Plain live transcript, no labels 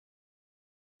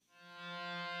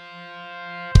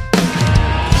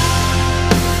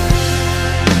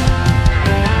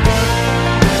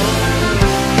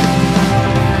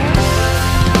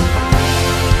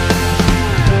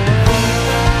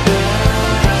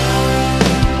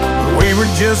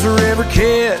just river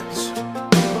kids,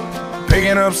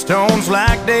 picking up stones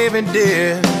like David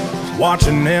did,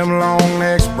 watching them long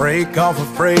necks break off a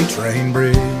freight train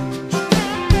bridge.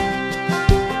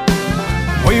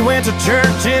 We went to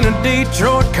church in a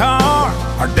Detroit car.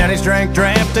 Our daddies drank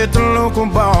draft at the local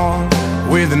bar,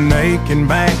 with an aching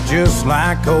back just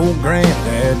like old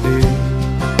granddad did.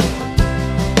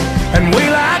 And we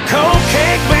like cold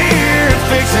cake beer,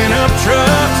 fixing up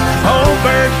trucks, old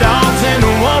bird dogs, and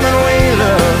the woman we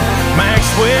love.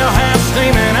 Maxwell House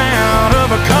steaming out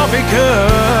of a coffee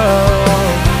cup.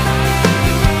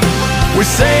 We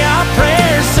say our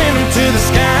prayers, send them to the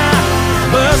sky.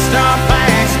 Bus stop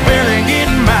banks, barely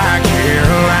getting by.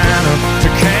 Carolina to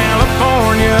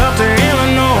California, up to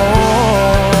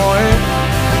Illinois.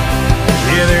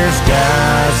 Yeah, there's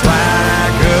guys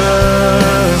like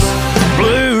us,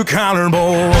 blue collar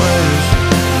boys.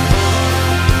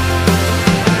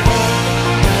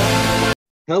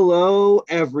 Hello,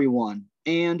 everyone,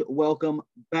 and welcome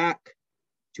back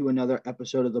to another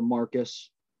episode of the Marcus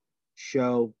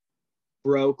Show.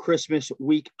 Bro, Christmas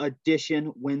week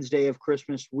edition, Wednesday of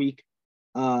Christmas week.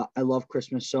 I love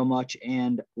Christmas so much,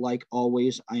 and like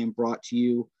always, I am brought to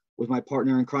you with my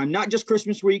partner in crime. Not just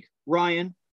Christmas week,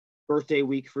 Ryan, birthday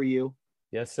week for you.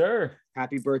 Yes, sir.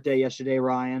 Happy birthday yesterday,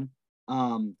 Ryan.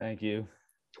 Thank you.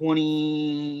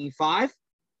 25?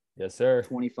 Yes, sir.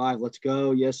 25, let's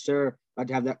go. Yes, sir. About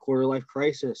to have that quarter life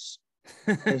crisis.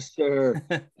 Yes, sir.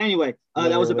 Anyway,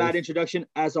 that was a bad introduction.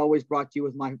 As always, brought to you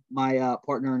with my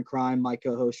partner in crime, my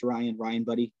co-host Ryan. Ryan,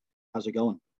 buddy, how's it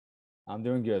going? I'm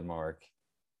doing good, Mark.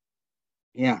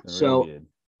 Yeah, so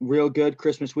real good.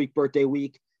 Christmas week, birthday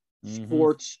week,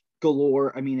 sports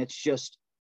galore. I mean, it's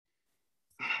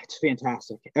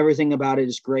fantastic. Everything about it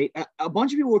is great. A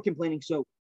bunch of people were complaining. So,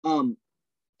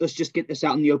 let's just get this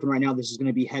out in the open right now. This is going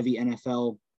to be heavy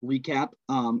NFL recap.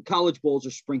 College bowls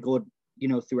are sprinkled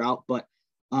throughout, but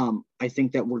I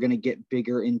think that we're going to get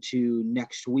bigger into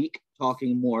next week,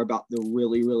 talking more about the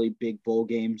really, really big bowl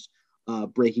games,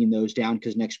 breaking those down,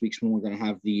 because next week's when we're going to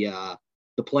have the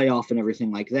playoff and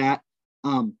everything like that.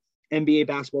 NBA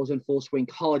basketball is in full swing.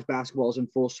 College basketball is in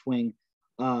full swing.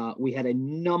 We had a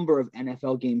number of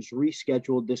NFL games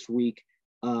rescheduled this week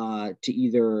to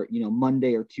either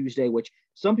Monday or Tuesday, which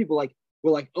some people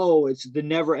were like, oh, it's the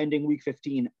never-ending week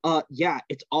 15. Yeah,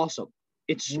 it's awesome.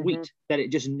 It's sweet that it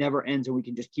just never ends and we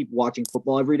can just keep watching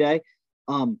football every day.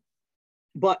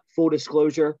 But full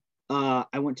disclosure,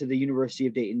 I went to the University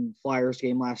of Dayton Flyers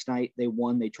game last night. They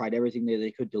won. They tried everything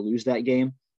they could to lose that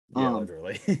game. Yeah,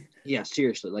 literally. Yeah,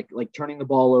 seriously. Like turning the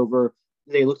ball over.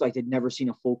 They looked like they'd never seen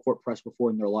a full court press before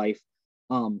in their life.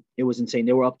 It was insane.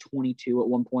 They were up 22 at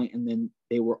one point, and then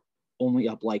they were only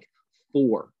up like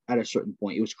 4 at a certain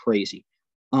point. It was crazy.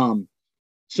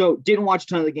 So didn't watch a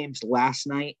ton of the games last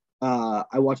night.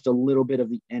 I watched a little bit of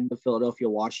the end of Philadelphia,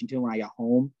 Washington when I got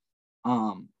home.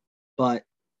 But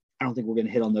I don't think we're going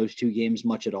to hit on those two games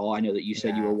much at all. I know that you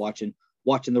said you were watching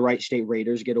the Wright State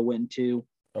Raiders get a win too.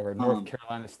 Over North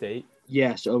Carolina State.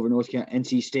 Yes, over North Carolina,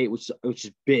 NC State, which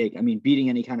is big. I mean, beating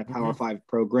any kind of Power 5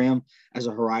 program as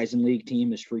a Horizon League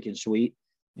team is freaking sweet.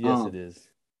 Yes, it is.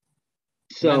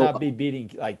 So might not be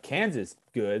beating like Kansas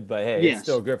good, but hey, it's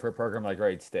still good for a program like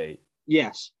Wright State.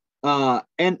 Yes.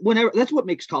 And whenever that's what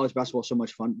makes college basketball so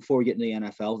much fun. Before we get into the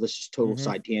NFL, this is total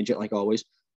side tangent, like always.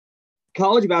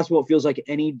 College basketball feels like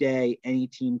any day any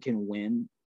team can win.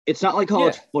 It's not like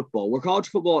college football. Where college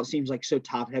football, it seems like so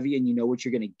top heavy, and you know what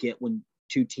you're going to get when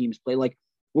two teams play. Like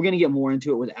we're going to get more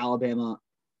into it with Alabama,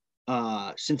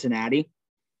 Cincinnati.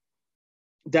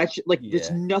 That's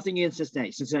there's nothing in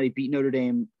Cincinnati. Cincinnati beat Notre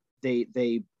Dame.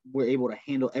 They were able to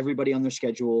handle everybody on their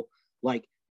schedule. Like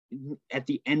at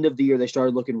the end of the year, they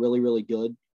started looking really, really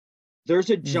good. There's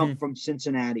a jump from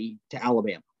Cincinnati to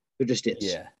Alabama. There just is.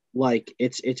 Yeah. Like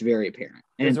it's very apparent.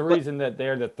 And there's a reason that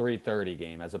they're the 3:30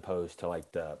 game as opposed to like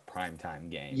the primetime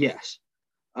game. Yes.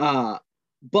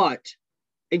 But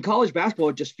in college basketball,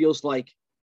 it just feels like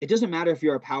it doesn't matter if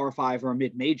you're a Power 5 or a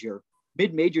mid-major.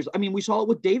 Mid-majors, I mean, we saw it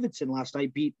with Davidson last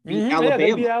night beat Alabama. Yeah,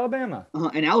 they beat Alabama.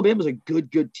 And Alabama's a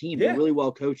good team. Yeah. They're really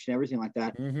well coached and everything like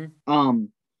that.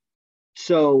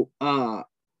 So I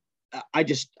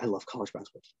love college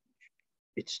basketball.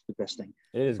 It's the best thing.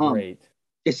 It is great.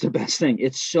 It's the best thing.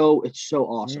 It's so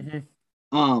awesome.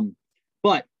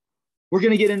 But we're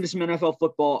going to get into some NFL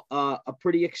football, a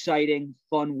pretty exciting,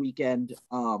 fun weekend.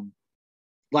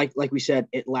 Like we said,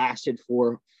 it lasted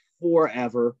for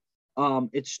forever.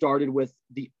 It started with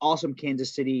the awesome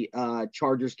Kansas City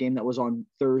Chargers game that was on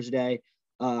Thursday.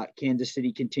 Kansas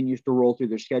City continues to roll through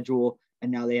their schedule,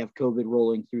 and now they have COVID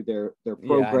rolling through their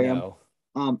program.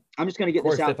 I'm just going to get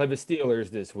this out. Of course, they play the Steelers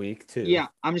this week too. Yeah,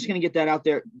 I'm just going to get that out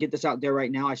there. Get this out there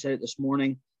right now. I said it this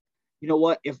morning. You know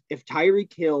what? If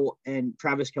Tyreek Hill and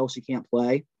Travis Kelce can't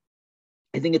play,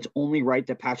 I think it's only right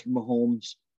that Patrick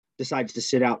Mahomes decides to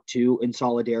sit out too in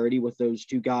solidarity with those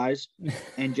two guys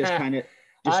and just kind of.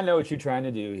 I know what you're trying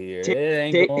to do here. It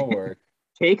ain't going to work.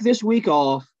 Take this week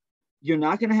off. You're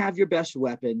not going to have your best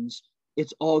weapons.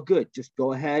 It's all good. Just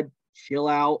go ahead, chill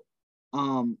out.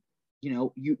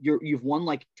 You've won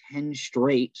like 10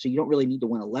 straight, so you don't really need to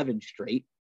win 11 straight.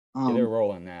 They're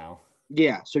rolling now.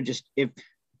 Yeah. So just if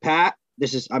Pat,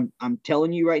 I'm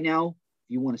telling you right now, if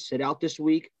you want to sit out this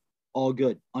week, all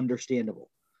good, understandable.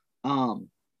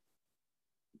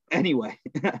 Anyway,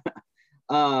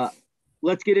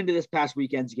 let's get into this past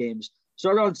weekend's games.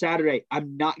 Started on Saturday.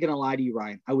 I'm not going to lie to you,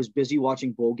 Ryan. I was busy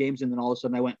watching bowl games, and then all of a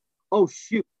sudden I went, oh,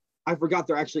 shoot. I forgot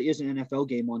there actually is an NFL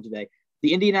game on today.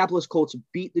 The Indianapolis Colts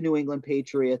beat the New England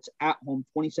Patriots at home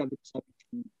 27-17.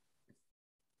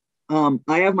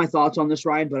 I have my thoughts on this,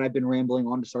 Ryan, but I've been rambling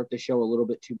on to start the show a little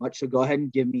bit too much. So go ahead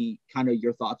and give me kind of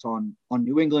your thoughts on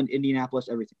New England, Indianapolis,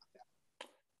 everything like that.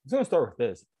 I'm going to start with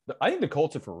this. I think the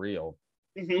Colts are for real.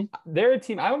 Mm-hmm. They're a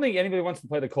team. I don't think anybody wants to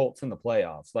play the Colts in the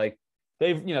playoffs. Like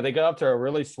they got up to a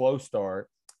really slow start,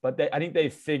 but I think they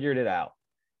figured it out.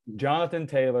 Jonathan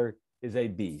Taylor is a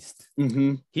beast.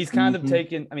 Mm-hmm. He's kind of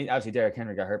taken. I mean, obviously Derrick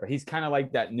Henry got hurt, but he's kind of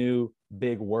like that new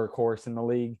big workhorse in the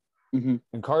league. Mm-hmm.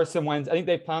 And Carson Wentz, I think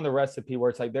they found the recipe where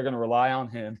it's like they're going to rely on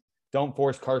him. Don't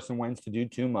force Carson Wentz to do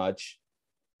too much.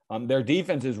 Their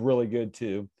defense is really good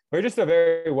too. They're just a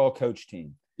very well coached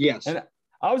team. Yes. And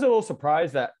I was a little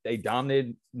surprised that they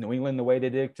dominated New England the way they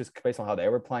did, just based on how they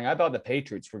were playing. I thought the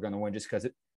Patriots were going to win just because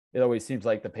it always seems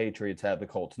like the Patriots have the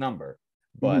Colts number,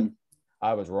 but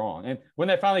I was wrong. And when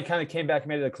they finally kind of came back and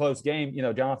made it a close game,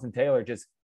 Jonathan Taylor just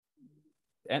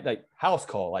like house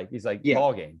call, like he's like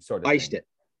ball game sort of iced thing. It.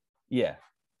 Yeah.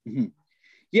 Mm-hmm.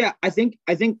 Yeah. I think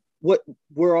what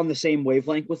we're on the same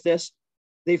wavelength with this,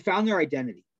 they found their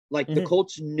identity. Like the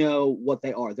Colts know what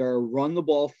they are. They're a run the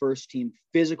ball first team,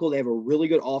 physical. They have a really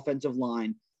good offensive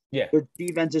line. Yeah. Their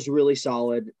defense is really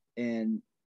solid. And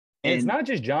it's not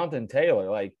just Jonathan Taylor,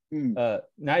 like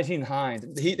Najee Hines.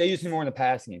 They use him more in the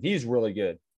passing game. He's really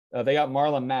good. They got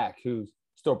Marlon Mack, who's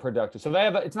still productive. So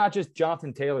it's not just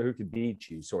Jonathan Taylor who could beat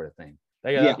you, sort of thing.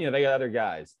 They got they got other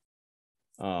guys.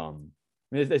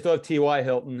 They still have T.Y.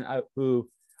 Hilton, who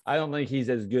I don't think he's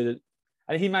as good.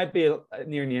 I think he might be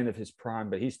near the end of his prime,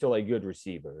 but he's still a good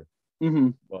receiver. Mm-hmm.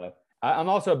 But I'm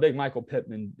also a big Michael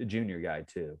Pittman Jr. guy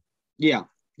too. Yeah.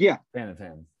 Fan of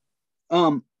him.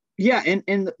 Yeah,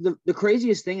 and the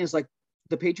craziest thing is like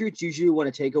the Patriots usually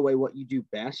want to take away what you do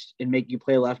best and make you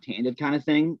play left-handed kind of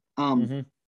thing. And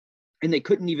they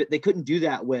couldn't do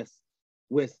that with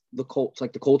the Colts.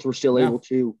 Like the Colts were still able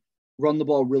to run the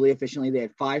ball really efficiently. They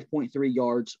had 5.3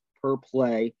 yards per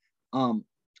play,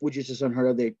 which is just unheard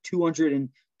of. They had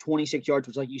 226 yards,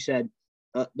 which, like you said,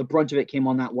 the brunt of it came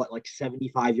on that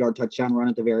 75-yard touchdown run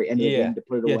at the very end of the game to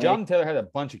put it away. Yeah, Jonathan Taylor had a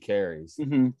bunch of carries.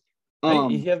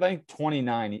 He had like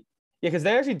 29. Yeah, because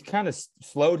they actually kind of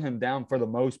slowed him down for the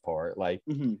most part. Like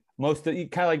most of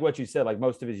kind of like what you said, like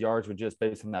most of his yards were just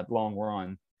based on that long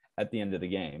run at the end of the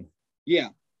game. Yeah.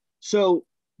 So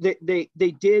they did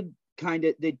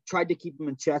they tried to keep him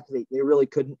in check. They really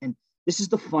couldn't. And this is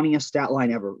the funniest stat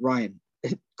line ever, Ryan.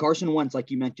 Carson Wentz,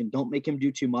 like you mentioned, don't make him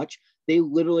do too much. They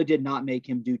literally did not make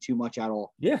him do too much at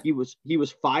all. Yeah. He was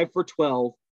 5 for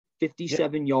 12,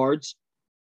 57 yards,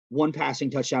 1 passing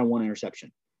touchdown, 1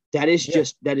 interception. That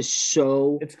is that is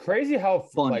so. It's crazy how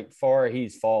fun. Far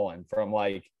he's fallen from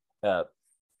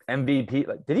MVP.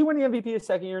 Like, did he win the MVP his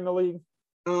second year in the league?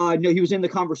 No, he was in the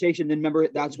conversation. Then remember,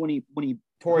 that's when he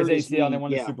tore his ACL and then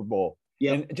won the Super Bowl.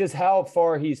 Yeah, and just how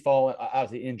far he's fallen.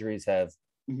 Obviously, injuries have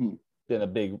been a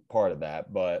big part of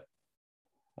that, but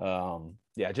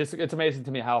it's amazing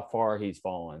to me how far he's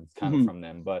fallen kind of from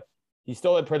them. But he's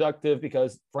still productive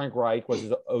because Frank Reich was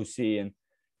his OC in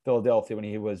Philadelphia when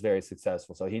he was very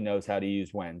successful, so he knows how to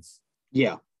use Wentz.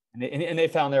 Yeah, and they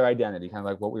found their identity, kind of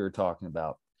like what we were talking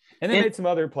about. And they made some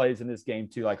other plays in this game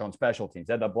too, like on special teams.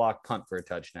 They had the block punt for a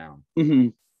touchdown.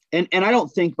 And I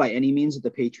don't think by any means that the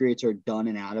Patriots are done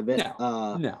and out of it.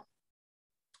 No.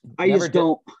 I just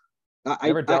don't. I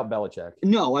never doubt Belichick.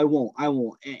 No, I won't.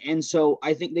 And so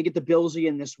I think they get the Bills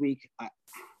again this week.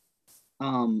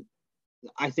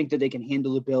 I think that they can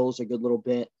handle the Bills a good little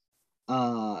bit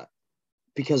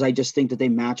because I just think that they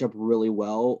match up really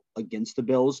well against the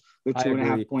Bills. They're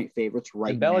 2.5 point favorites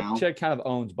right now. Belichick kind of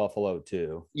owns Buffalo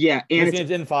too. Yeah, and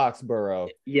it's in Foxborough.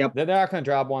 Yep, they're not going to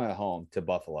drop one at home to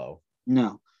Buffalo.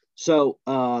 No. So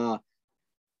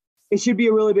It should be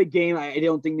a really big game. I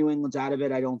don't think New England's out of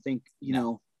it. I don't think,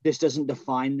 this doesn't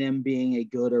define them being a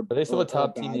good or Are they still a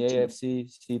top bad team in the AFC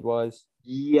seed-wise?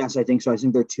 Yes, I think so. I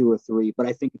think they're 2 or 3, but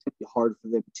I think it's going to be hard for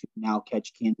them to now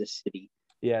catch Kansas City.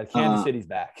 Yeah, Kansas City's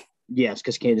back. Yes,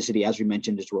 because Kansas City, as we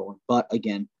mentioned, is rolling. But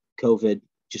again, COVID,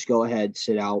 just go ahead,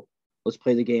 sit out. Let's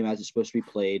play the game as it's supposed to be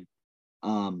played.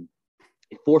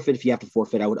 Forfeit if you have to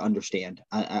forfeit, I would understand.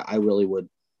 I really would.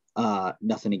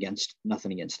 Nothing against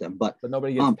them, but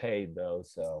nobody gets paid though.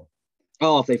 So,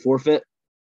 if they forfeit,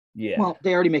 yeah. Well,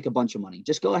 they already make a bunch of money.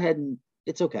 Just go ahead and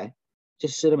it's okay.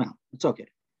 Just sit them out. It's okay.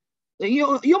 You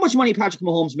know how much money Patrick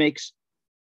Mahomes makes?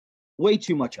 Way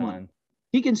too much money.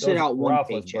 He can sit out one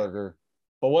paycheck.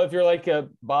 But what if you're like a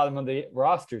bottom of the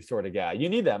roster sort of guy? You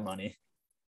need that money.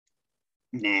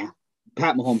 Nah,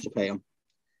 Pat Mahomes will pay him.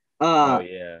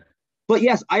 Yeah. But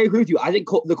yes, I agree with you. I think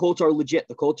the Colts are legit.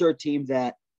 The Colts are a team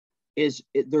that they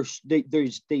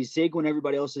zig when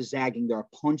everybody else is zagging. They're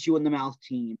a punch you in the mouth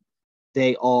team.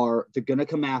 They're gonna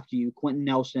come after you. Quentin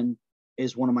Nelson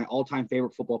is one of my all-time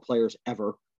favorite football players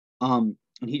ever. And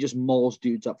he just mauls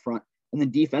dudes up front. And then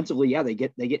defensively, yeah, they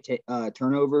get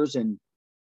turnovers and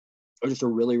are just a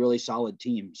really, really solid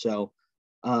team. So,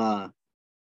 I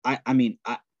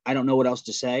don't know what else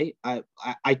to say.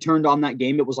 I turned on that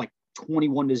game. It was like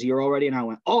 21-0 already, and I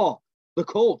went, "Oh, the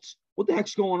Colts! What the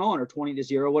heck's going on?" Or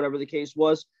 20-0, whatever the case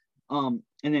was. And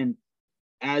then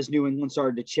as New England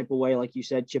started to chip away, like you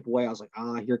said, I was like,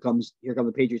 here come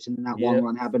the Patriots. And then that long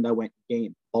run happened. I went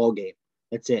ball game.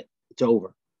 That's it. It's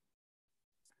over.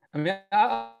 I mean,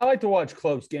 I like to watch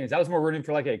close games. I was more rooting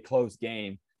for like a close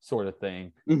game sort of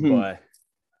thing, but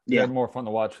it's more fun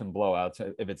to watch some blowouts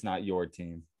if it's not your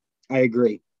team. I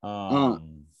agree. But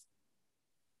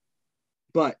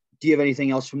do you have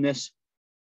anything else from this?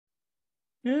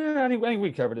 Yeah, I think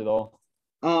we covered it all.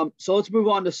 So let's move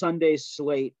on to Sunday's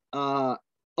slate. A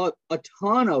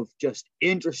ton of just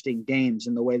interesting games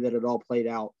in the way that it all played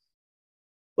out.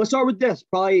 Let's start with this.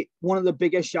 Probably one of the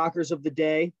biggest shockers of the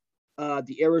day.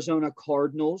 The Arizona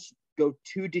Cardinals go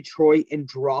to Detroit and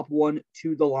drop one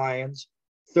to the Lions,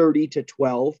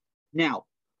 30-12. Now,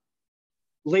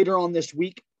 later on this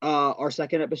week, our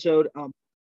second episode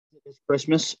is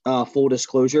Christmas. Full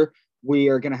disclosure, we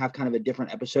are going to have kind of a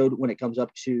different episode when it comes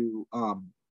up to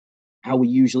how we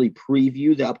usually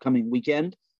preview the upcoming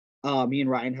weekend. Me and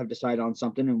Ryan have decided on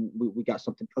something, and we got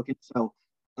something cooking. So,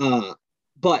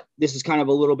 but this is kind of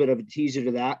a little bit of a teaser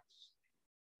to that.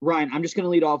 Ryan, I'm just going to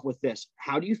lead off with this.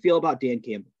 How do you feel about Dan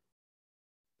Campbell?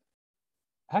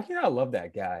 How can you not love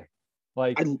that guy?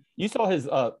 Like, you saw his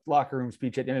locker room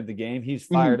speech at the end of the game. He's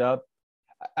fired up.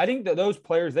 I think that those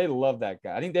players, they love that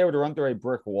guy. I think they would run through a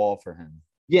brick wall for him.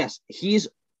 Yes, he's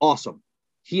awesome.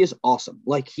 He is awesome.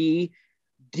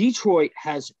 Detroit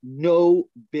has no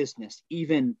business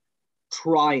even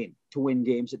trying to win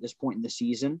games at this point in the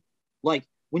season. Like,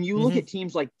 when you look at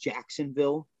teams like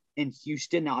Jacksonville and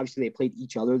Houston, now obviously they played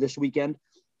each other this weekend,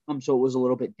 so it was a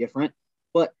little bit different.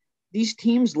 But these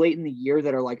teams late in the year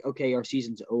that are like, okay, our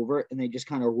season's over, and they just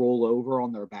kind of roll over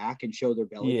on their back and show their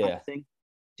belly kind of thing.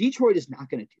 Detroit is not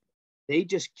going to do it. They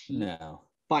just keep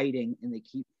fighting, and they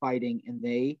keep fighting, and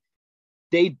they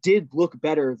did look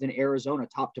better than Arizona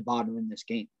top to bottom in this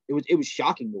game. It was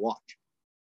shocking to watch.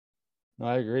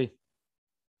 I agree.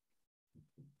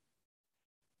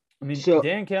 I mean,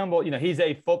 Dan Campbell, he's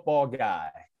a football guy,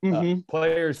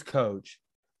 players coach.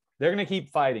 They're going to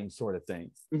keep fighting sort of thing.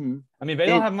 I mean, they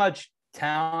don't have much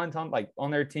talent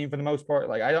on their team for the most part.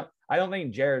 Like, I don't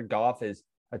think Jared Goff is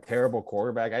a terrible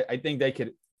quarterback. I think they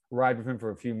could ride with him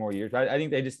for a few more years. But I think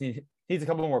they just needs a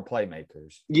couple more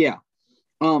playmakers. Yeah.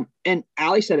 And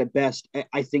Allie said it best.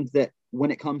 I think that when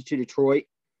it comes to Detroit,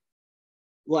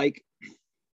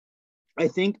 I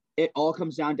think it all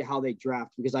comes down to how they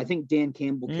draft, because I think Dan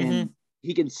Campbell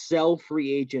can sell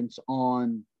free agents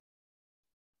on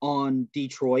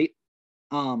Detroit.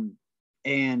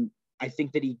 And I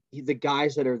think that the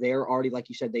guys that are there already, like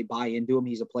you said, they buy into him.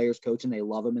 He's a player's coach and they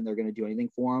love him and they're going to do anything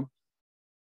for him.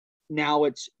 Now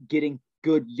it's getting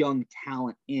good young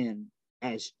talent in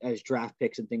as draft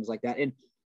picks and things like that. And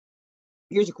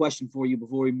here's a question for you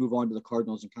before we move on to the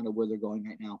Cardinals and kind of where they're going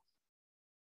right now.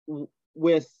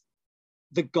 With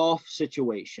the Goff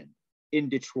situation in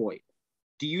Detroit,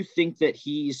 do you think that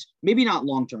he's maybe not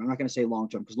long-term? I'm not going to say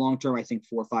long-term, because long-term, I think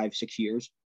 4, 5, 6 years.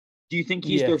 Do you think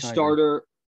he's their starter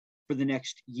for the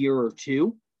next year or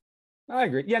two? I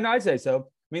agree. Yeah, no, I'd say so.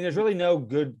 I mean, there's really no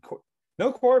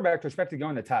quarterback expected to go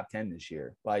in the top 10 this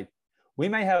year. Like, we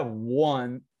may have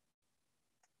one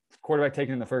quarterback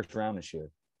taken in the first round this year.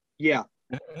 Yeah.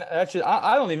 That's just,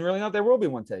 I don't even really know if there will be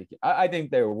one taken. I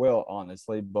think there will,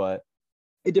 honestly, but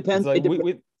it depends.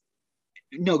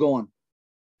 No, go on.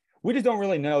 We just don't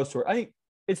really know. I think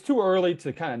it's too early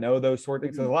to kind of know those sort of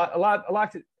things. Mm-hmm. A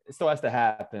lot still has to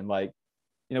happen. Like,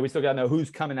 we still got to know who's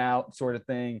coming out, sort of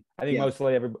thing. I think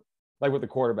mostly everybody, like with the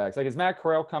quarterbacks. Like, is Matt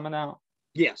Corral coming out?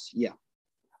 Yes. Yeah.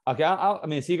 Okay. I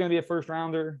mean, is he going to be a first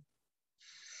rounder?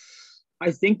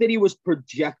 I think that he was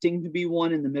projecting to be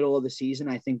one in the middle of the season.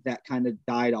 I think that kind of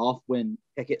died off when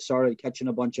Pickett started catching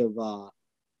a bunch of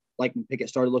when Pickett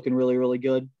started looking really, really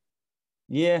good.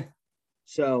 Yeah.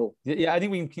 So I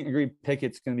think we can agree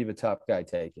Pickett's going to be the top guy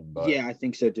taken. But yeah, I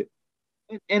think so too.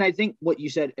 And I think what you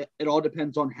said, it all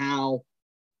depends on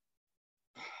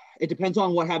it depends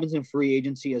on what happens in free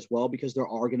agency as well, because there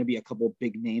are going to be a couple of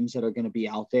big names that are going to be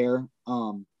out there.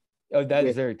 That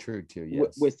is very true too.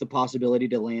 Yes, with the possibility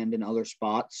to land in other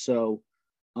spots. So,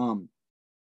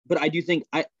 but I do think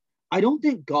I don't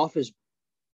think Goff is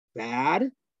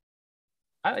bad.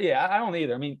 I don't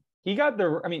either. I mean, he got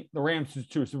the Rams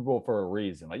to a Super Bowl for a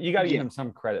reason. Like, you got to give him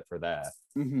some credit for that.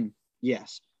 Mm-hmm.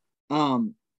 Yes.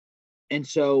 And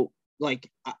so,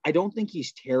 like, I don't think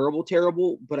he's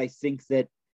terrible, but I think that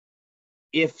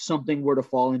if something were to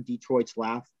fall in Detroit's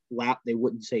lap, they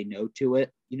wouldn't say no to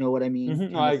it. You know what I mean?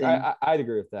 Mm-hmm. No, I'd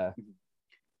agree with that.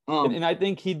 And I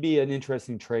think he'd be an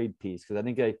interesting trade piece, because I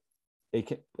think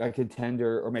a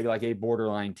contender, or maybe like a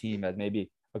borderline team that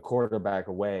maybe a quarterback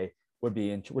away would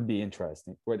be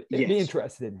interesting. Be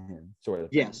interested in him, sort of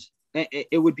thing. Yes.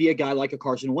 It would be a guy like a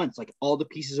Carson Wentz. Like, all the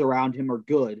pieces around him are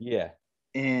good. Yeah.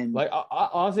 And like,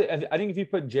 honestly, I think if you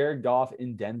put Jared Goff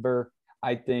in Denver,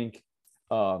 I think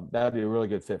that would be a really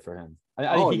good fit for him.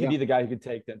 I think he could be the guy who could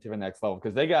take them to the next level,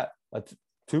 because they got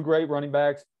two great running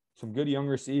backs, some good young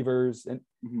receivers, and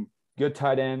good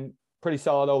tight end, pretty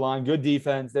solid O-line, good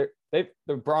defense. The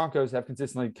Broncos have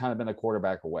consistently kind of been a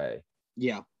quarterback away.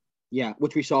 Yeah. Yeah,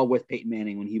 which we saw with Peyton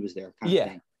Manning when he was there. Kind of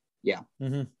thing. Yeah.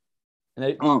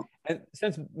 Mm-hmm. And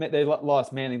since they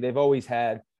lost Manning, they've always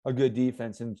had a good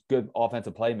defense and good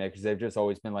offensive playmakers. They've just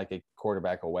always been like a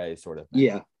quarterback away, sort of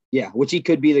thing. Yeah, which he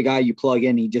could be the guy you plug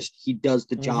in. He does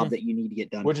the job that you need to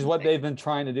get done. Which is what they've been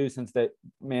trying to do since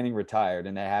Manning retired,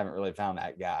 and they haven't really found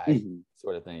that guy,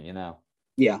 sort of thing,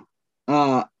 Yeah.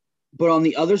 But on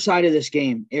the other side of this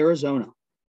game, Arizona,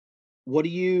 what do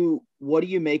you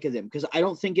make of them? Because I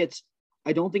don't think it's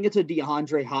a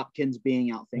DeAndre Hopkins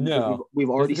being out thing. No, we've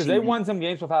already because they won some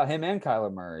games without him and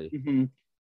Kyler Murray.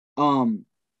 Mm-hmm.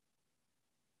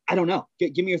 I don't know.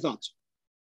 Give me your thoughts.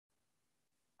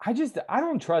 I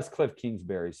don't trust Cliff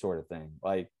Kingsbury, sort of thing.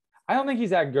 Like, I don't think he's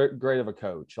that great of a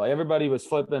coach. Like, everybody was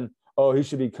flipping, oh, he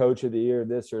should be coach of the year,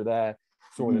 this or that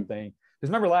sort of thing. Because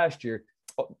remember last year,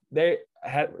 they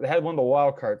had one of the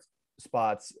wild card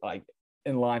spots, like,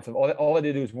 in line for all they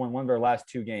did was won one of their last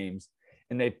two games,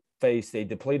 and they faced a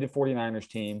depleted 49ers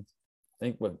team, I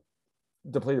think, with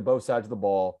depleted both sides of the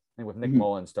ball, and with Nick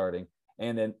Mullins starting,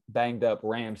 and then banged up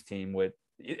Rams team with,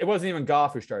 it wasn't even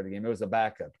Goff who started the game, it was a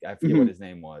backup. I forget what his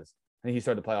name was. I think he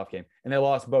started the playoff game, and they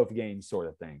lost both games, sort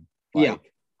of thing.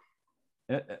 Like,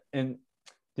 and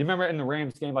do you remember in the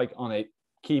Rams game, like, on a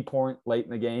key point late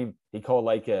in the game, he called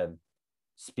like a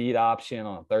speed option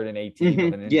on a 3rd and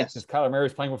 18. And yes. Because Kyler Murray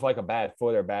was playing with like a bad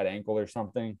foot or a bad ankle or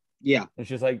something. Yeah. It's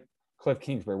just like, Cliff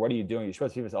Kingsbury, what are you doing? You're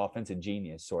supposed to be this offensive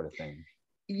genius, sort of thing.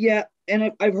 Yeah.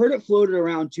 And I've heard it floated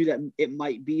around too, that it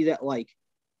might be that, like,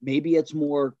 maybe it's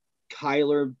more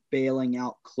Kyler bailing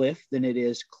out Cliff than it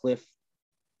is Cliff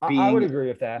being. I would agree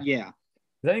with that. Yeah.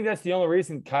 I think that's the only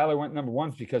reason Kyler went number one,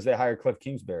 is because they hired Cliff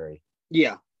Kingsbury.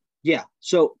 Yeah. Yeah.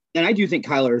 So, and I do think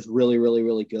Kyler is really, really,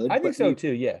 really good. I think so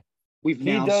too. Yeah. He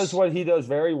does what he does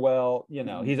very well.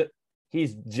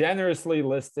 He's generously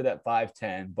listed at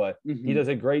 5'10", but he does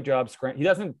a great job. He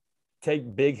doesn't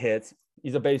take big hits.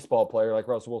 He's a baseball player like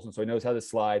Russell Wilson, so he knows how to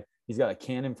slide. He's got a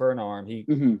cannon for an arm. He,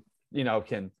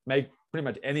 can make pretty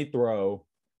much any throw,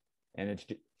 and it's,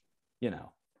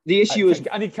 The issue is,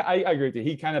 I agree with you.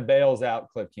 He kind of bails out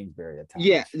Cliff Kingsbury at times.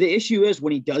 Yeah, the issue is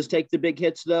when he does take the big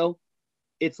hits, though,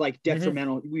 it's like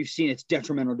detrimental. We've seen it's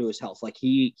detrimental to his health. Like,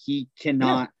 he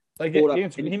cannot. How many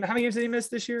games did he miss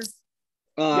this year?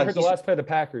 I heard the last play of the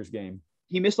Packers game.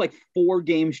 He missed like 4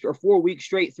 games or 4 weeks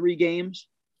straight, 3 games.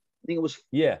 I think it was.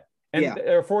 Yeah. And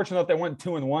they're fortunate they went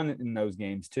 2-1 in those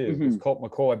games too, because Colt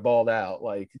McCoy balled out.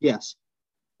 Like, yes.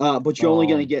 But you're only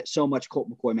going to get so much Colt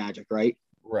McCoy magic, right?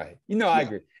 Right. I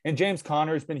agree. And James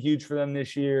Conner has been huge for them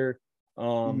this year. They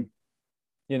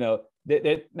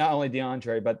not only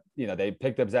DeAndre, but they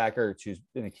picked up Zach Ertz, who's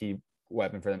been a key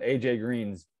weapon for them. AJ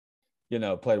Green's,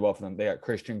 played well for them. They got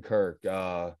Christian Kirk.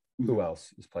 Who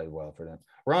else has played well for them?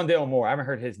 Rondale Moore. I haven't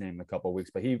heard his name in a couple of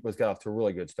weeks, but he got off to a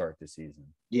really good start this season.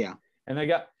 Yeah. And they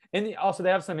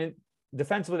have some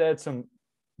defensively. They had some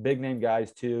big name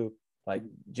guys too. like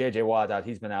JJ Watt out.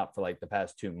 He's been out for like the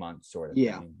past 2 months sort of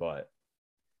thing. But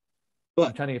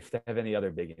I'm trying to get if they have any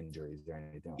other big injuries or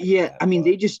anything like that. I mean,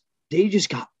 they just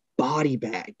got body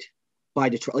bagged by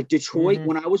Detroit. Like Detroit,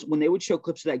 when they would show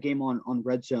clips of that game on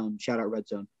Red Zone, shout out Red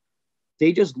Zone,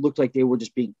 they just looked like they were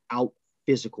just being out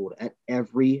physical at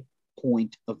every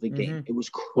point of the game. It was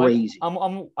crazy.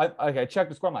 I checked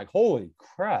the score. I'm like, holy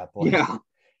crap. Like,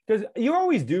 because you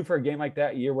always do for a game like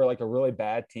that year where like a really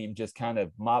bad team just kind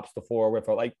of mops the floor with,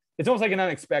 like, it's almost like an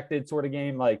unexpected sort of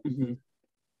game. Like,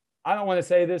 I don't want to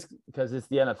say this because it's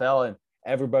the NFL and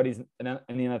everybody's in the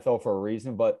NFL for a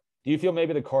reason, but do you feel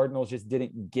maybe the Cardinals just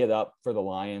didn't get up for the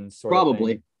Lions?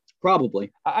 Probably.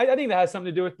 I think that has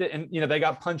something to do with it. And, they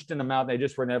got punched in the mouth. They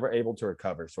just were never able to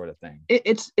recover sort of thing.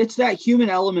 It's that human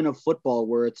element of football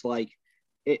where it's like,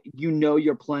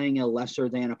 you're playing a lesser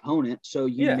than opponent. So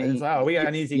we got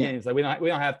an easy game. It's like, we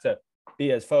don't have to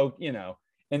be as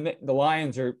and the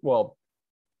Lions are,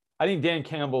 I think Dan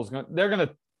Campbell's they're going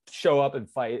to show up and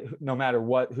fight no matter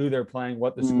who they're playing,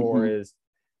 what the score is.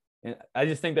 And I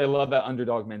just think they love that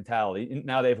underdog mentality.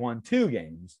 Now they've won 2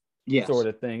 games sort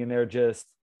of thing. And they're just,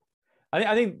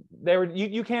 I think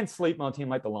you can't sleep on a team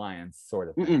like the Lions sort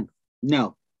of thing.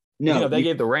 No. They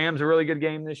gave the Rams a really good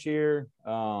game this year.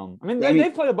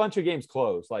 They've played a bunch of games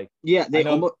close. Like, they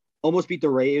almost beat the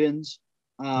Ravens.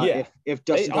 If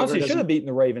Justin they honestly should have beaten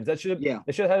the Ravens. They should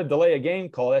have had a delay a game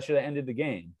call. That should have ended the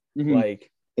game.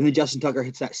 And then Justin Tucker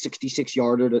hits that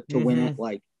 66-yarder to win it.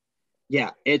 Like,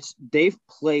 they've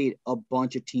played a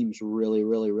bunch of teams really,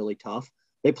 really, really tough.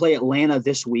 They play Atlanta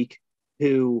this week,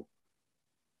 who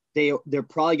they're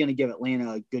probably going to give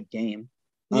Atlanta a good game.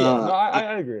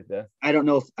 I agree with that. I don't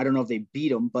know if they beat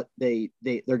them, but they're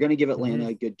going to give Atlanta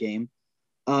a good game.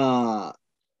 I'm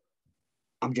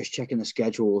just checking the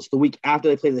schedules. The week after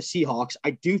they play the Seahawks,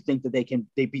 I do think that they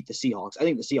beat the Seahawks. I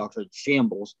think the Seahawks are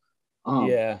shambles.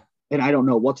 And I don't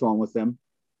know what's wrong with them.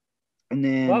 And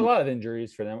then a lot of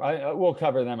injuries for them. We'll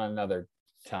cover them another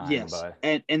time. Yes, but.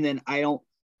 And then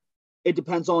it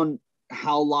depends on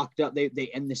how locked up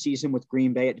they end the season with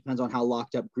Green Bay. It depends on how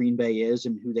locked up Green Bay is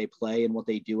and who they play and what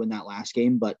they do in that last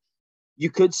game. But you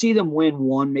could see them win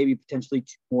 1, maybe potentially 2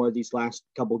 more of these last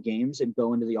couple games and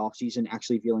go into the offseason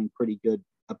actually feeling pretty good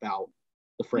about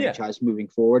the franchise moving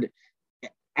forward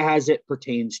as it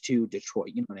pertains to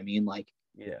Detroit. You know what I mean? Like,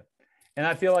 and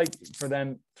I feel like for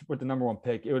them with the number 1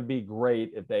 pick, it would be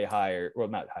great if they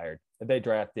if they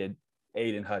drafted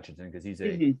Aiden Hutchinson, because he's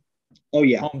a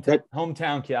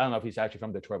hometown kid. I don't know if he's actually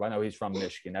from Detroit, but I know he's from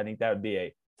Michigan. I think that would be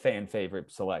a fan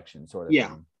favorite selection sort of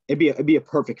thing. It'd be a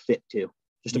perfect fit too.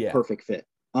 Just a perfect fit.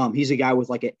 He's a guy with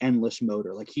like an endless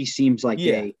motor. Like he seems like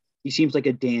a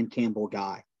Dan Campbell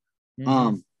guy.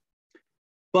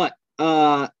 But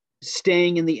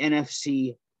staying in the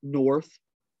NFC North,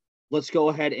 let's go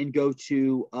ahead and go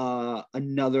to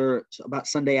another about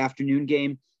Sunday afternoon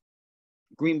game.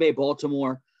 Green Bay,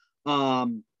 Baltimore. I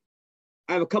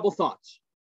have a couple thoughts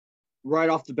right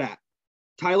off the bat.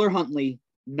 Tyler Huntley,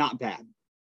 not bad.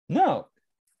 No.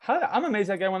 I'm amazed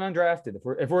that guy went undrafted,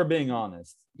 if we're being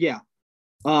honest. Yeah.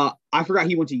 I forgot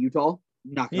he went to Utah.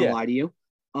 Not going to lie to you.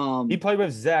 He played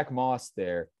with Zach Moss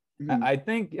there. I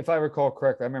think, if I recall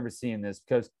correctly, I remember seeing this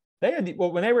because they had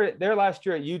when they were there last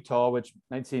year at Utah, which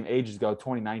might seem ages ago,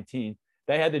 2019,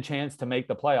 they had the chance to make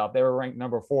the playoff. They were ranked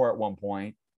number 4 at one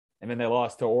point, and then they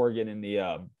lost to Oregon in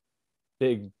the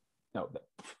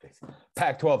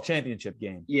Pac-12 championship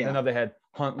game. I know they had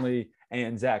Huntley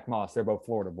and Zach Moss. They're both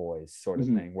Florida boys sort of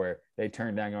thing, where they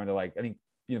turned down going to, I think,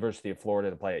 University of Florida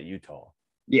to play at Utah.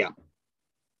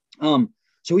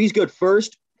 So he's good.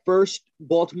 First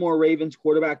Baltimore Ravens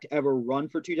quarterback to ever run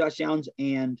for 2 touchdowns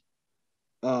and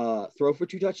throw for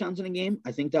 2 touchdowns in a game.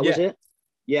 I think that was it.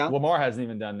 Lamar hasn't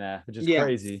even done that, which is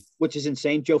crazy. Which is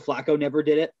insane. Joe Flacco never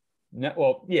did it.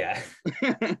 No,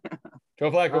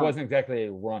 Joe Flacco wasn't exactly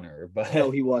a runner, but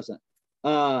no, he wasn't.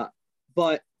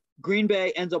 But Green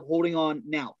Bay ends up holding on.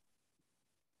 Now,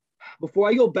 before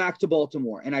I go back to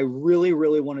Baltimore, and I really,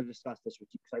 really want to discuss this with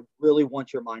you because I really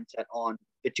want your mindset on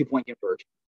the 2-point conversion.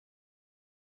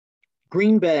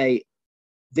 Green Bay,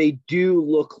 they do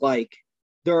look like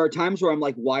there are times where I'm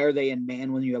like, why are they in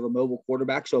man when you have a mobile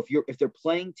quarterback? So if they're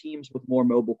playing teams with more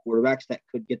mobile quarterbacks, that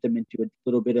could get them into a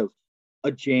little bit of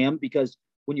a jam, because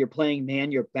when you're playing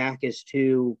man, your back is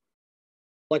to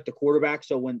like the quarterback.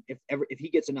 So if he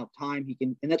gets enough time, he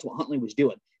can, and that's what Huntley was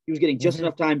doing. He was getting just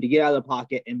enough time to get out of the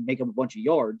pocket and make up a bunch of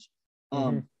yards.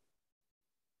 And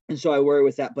so I worry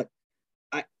with that, but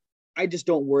I just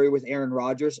don't worry with Aaron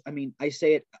Rodgers. I mean, I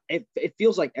say it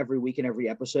feels like every week in every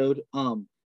episode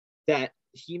that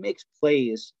he makes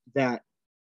plays that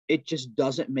it just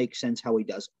doesn't make sense how he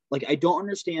does. Like, I don't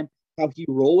understand how he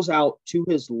rolls out to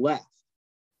his left,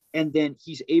 and then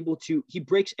he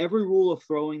breaks every rule of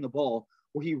throwing the ball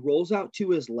where he rolls out to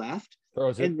his left,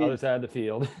 throws it other side of the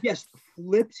field. Yes,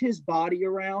 flips his body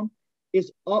around,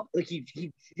 is up, like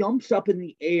he jumps up in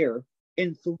the air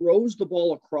and throws the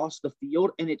ball across the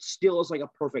field, and it still is like a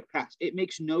perfect pass. It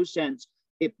makes no sense.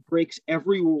 It breaks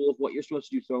every rule of what you're supposed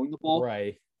to do throwing the ball.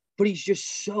 Right. But he's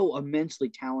just so immensely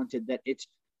talented that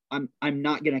I'm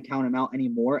not going to count him out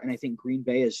anymore. And I think Green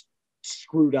Bay is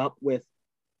screwed up with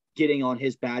getting on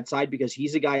his bad side because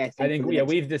he's a guy I think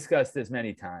we've discussed this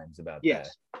many times about that.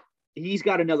 He's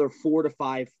got another 4 to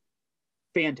 5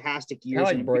 fantastic years.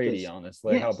 I like Brady,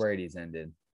 honestly, how Brady's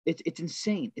ended. It's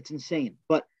insane. It's insane.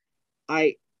 But all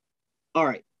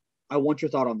right. I want your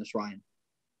thought on this, Ryan.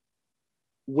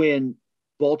 When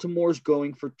Baltimore's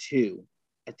going for 2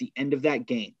 at the end of that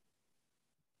game,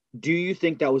 do you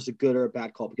think that was a good or a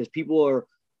bad call? Because people are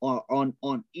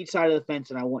on each side of the fence,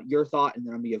 and I want your thought, and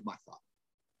then I'm going to give my thought.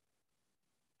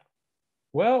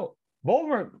 Well,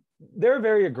 Baltimore, they're a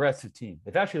very aggressive team.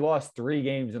 They've actually lost 3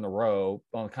 games in a row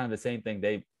on kind of the same thing.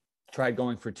 They tried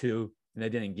going for 2, and they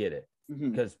didn't get it.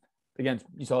 Because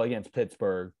you saw against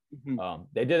Pittsburgh.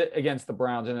 They did it against the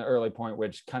Browns in an early point,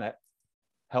 which kind of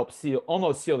helped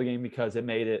almost seal the game because it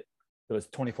made it was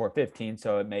 24-15.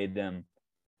 So it made them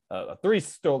a 3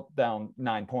 still down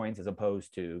 9 points as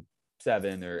opposed to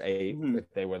 7 or 8 if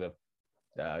they were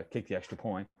to kick the extra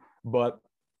point. But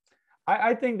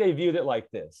I think they viewed it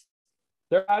like this.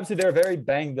 They're a very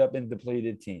banged up and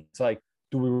depleted team. It's like,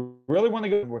 do we really want to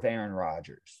go with Aaron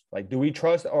Rodgers? Like, do we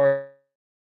trust our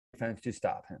defense to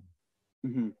stop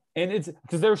him? And it's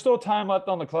because there's still time left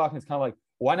on the clock. And it's kind of like,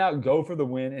 why not go for the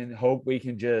win and hope we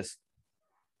can just.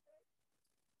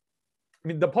 I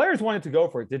mean, the players wanted to go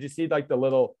for it. Did you see they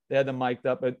had them mic'd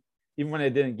up, but even when they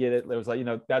didn't get it, it was like,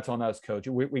 that's on us, coach.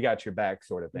 We got your back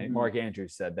sort of thing. Mark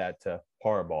Andrews said that to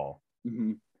Harbaugh.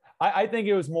 I think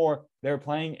it was more they're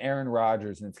playing Aaron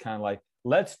Rodgers, and it's kind of like,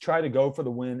 let's try to go for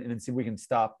the win and then see if we can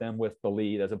stop them with the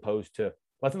lead, as opposed to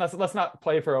let's not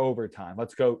play for overtime.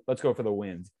 Let's go for the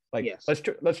wins.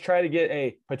 Let's try to get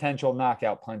a potential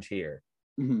knockout punch here.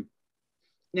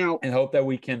 Now, and hope that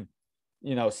we can,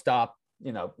 stop,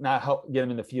 not help get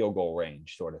them in the field goal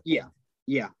range, sort of thing.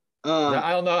 Yeah.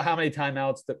 I don't know how many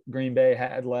timeouts that Green Bay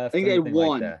had left. I think they had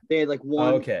one. They had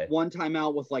one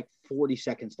timeout with 40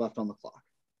 seconds left on the clock.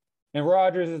 And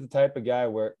Rodgers is the type of guy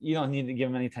where you don't need to give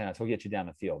him any timeouts. He'll get you down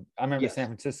the field. I remember the San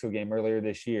Francisco game earlier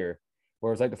this year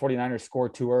where it was like the 49ers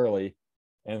scored too early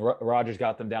and Rodgers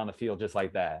got them down the field just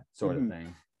like that sort of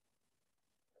thing.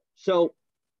 So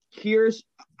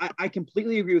I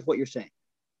completely agree with what you're saying.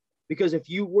 Because if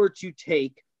you were to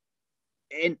take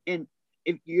and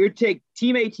if you take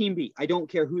Team A, Team B, I don't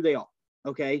care who they are,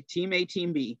 okay? Team A,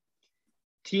 Team B.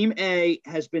 Team A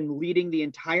has been leading the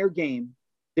entire game.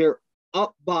 They're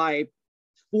up by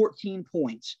 14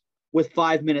 points with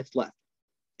 5 minutes left.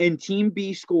 And Team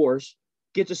B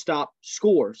gets a stop,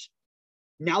 scores.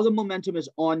 Now the momentum is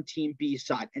on Team B's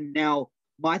side. And now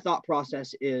my thought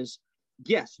process is,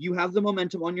 yes, you have the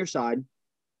momentum on your side.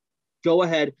 Go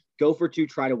ahead, go for 2,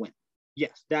 try to win.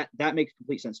 Yes, that makes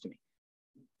complete sense to me.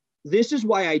 This is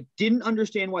why I didn't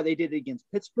understand why they did it against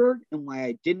Pittsburgh and why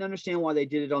I didn't understand why they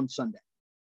did it on Sunday.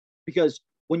 Because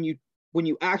when you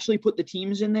actually put the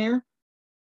teams in there,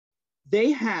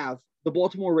 the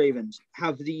Baltimore Ravens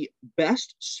have the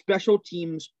best special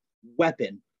teams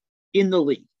weapon in the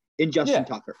league in Justin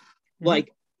Tucker.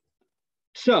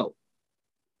 So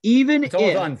even it's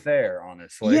almost unfair,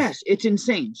 honestly. Yes, it's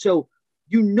insane. So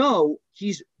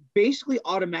he's basically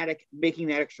automatic making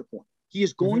that extra point. He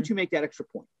is going to make that extra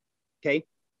point. Okay?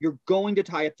 You're going to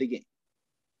tie up the game.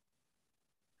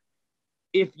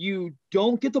 If you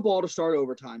don't get the ball to start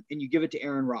overtime and you give it to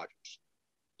Aaron Rodgers,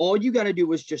 all you got to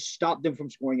do is just stop them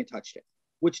from scoring a touchdown,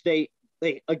 which they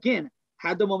again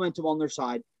had the momentum on their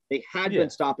side. They had been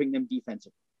stopping them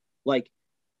defensively.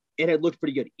 It had looked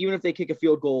pretty good. Even if they kick a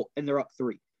field goal and they're up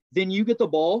 3, then you get the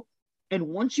ball. And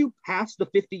once you pass the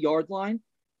 50-yard line,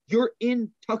 you're in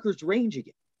Tucker's range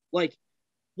again.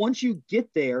 Once you get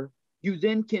there, you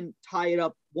then can tie it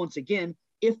up once again,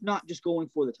 if not just going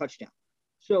for the touchdown.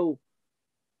 So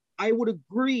I would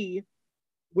agree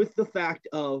with the fact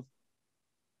of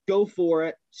go for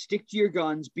it, stick to your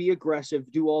guns, be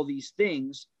aggressive, do all these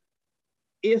things.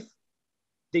 If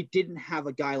they didn't have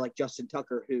a guy like Justin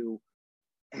Tucker, who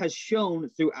has shown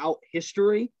throughout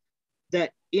history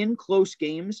that in close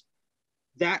games,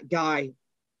 that guy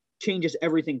changes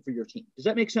everything for your team. Does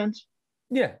that make sense?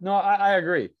 Yeah, no, I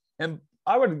agree. And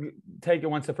I would take it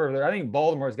one step further. I think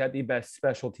Baltimore's got the best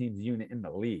special teams unit in the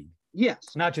league.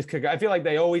 Yes. Not just kicker. I feel like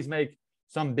they always make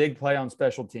some big play on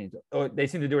special teams. Oh, they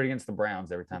seem to do it against the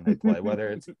Browns every time they play, whether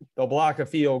it's they'll block a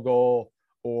field goal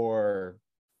or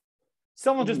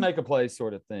someone just make a play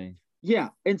sort of thing. Yeah.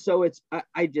 And so it's,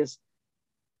 I just,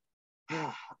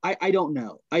 I don't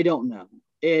know. I don't know.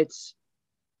 It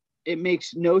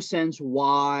makes no sense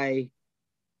why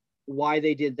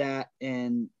they did that.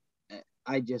 And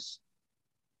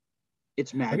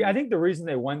it's mad. I think the reason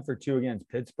they went for 2 against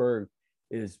Pittsburgh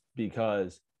is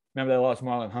because remember they lost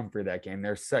Marlon Humphrey that game.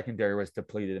 Their secondary was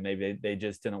depleted, and maybe they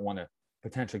just didn't want to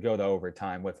potentially go to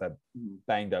overtime with a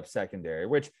banged up secondary,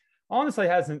 which honestly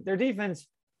their defense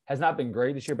has not been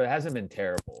great this year, but it hasn't been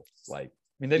terrible. Like, I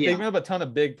mean, they've made up a ton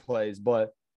of big plays,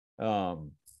 but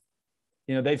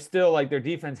they've still their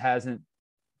defense hasn't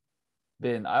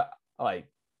been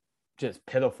just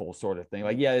pitiful sort of thing.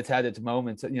 It's had its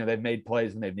moments. They've made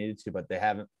plays when they've needed to, but they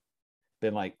haven't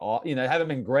been they haven't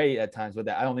been great at times. But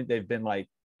I don't think they've been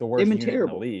the worst unit in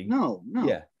the league. No.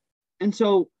 Yeah. And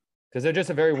so because they're just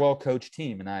a very well coached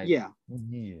team, and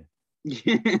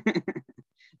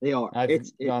they are.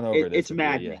 It's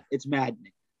maddening. It's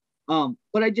maddening.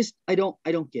 But I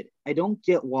don't get it. I don't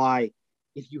get why,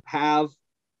 if you have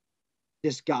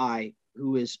this guy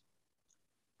who is,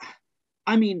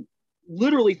 I mean,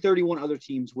 literally 31 other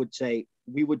teams would say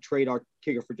we would trade our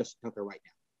kicker for Justin Tucker right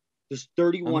now. There's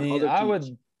 31 other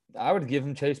teams. I would give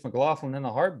him Chase McLaughlin in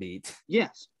a heartbeat.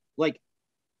 Yes.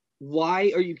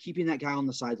 Why are you keeping that guy on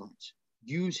the sidelines?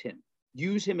 Use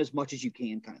him as much as you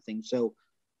can, kind of thing. So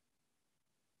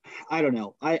I don't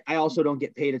know. I also don't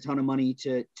get paid a ton of money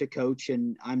to coach,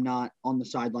 and I'm not on the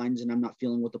sidelines, and I'm not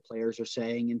feeling what the players are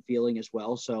saying and feeling as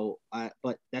well. So,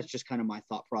 but that's just kind of my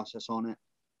thought process on it.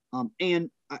 And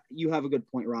you have a good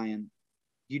point, Ryan.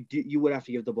 You would have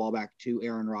to give the ball back to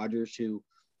Aaron Rodgers, who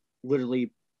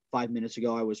literally 5 minutes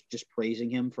ago I was just praising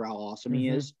him for how awesome he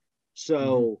is.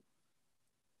 So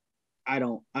I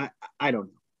don't know.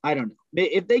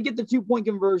 If they get the 2-point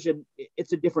conversion,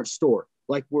 it's a different story.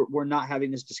 We're not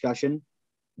having this discussion.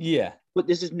 Yeah. But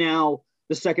this is now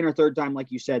the second or third time, like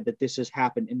you said, that this has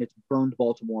happened, and it's burned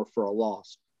Baltimore for a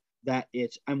loss.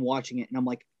 I'm watching it and I'm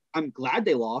like, I'm glad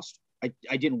they lost.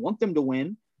 I didn't want them to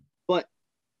win, but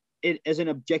as an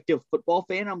objective football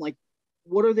fan, I'm like,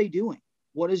 what are they doing?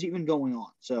 What is even going on?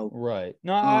 So right.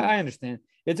 No, I understand.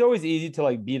 It's always easy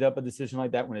to beat up a decision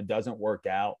like that when it doesn't work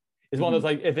out. It's one of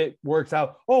those if it works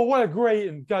out, oh, what a great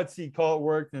and gutsy call it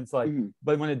worked. And it's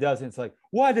but when it doesn't, it's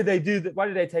why did they do that? Why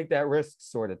did they take that risk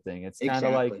sort of thing? It's kind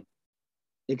of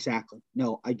Exactly.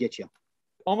 No, I get you.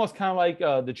 Almost kind of like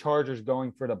the Chargers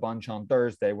going for the bunch on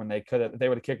Thursday when they would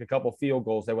have kicked a couple field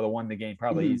goals, they would have won the game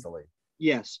probably easily.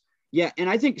 Yes. Yeah. And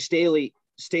I think Staley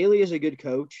is a good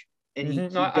coach.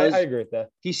 And I agree with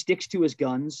that. He sticks to his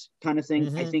guns kind of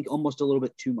thing. I think almost a little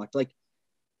bit too much.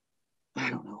 I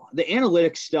don't know. The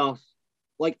analytics stuff,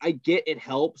 I get it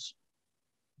helps,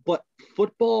 but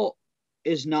football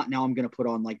is not, now I'm going to put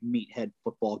on meathead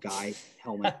football guy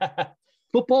helmet.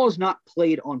 Football is not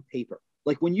played on paper.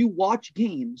 When you watch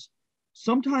games,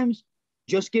 sometimes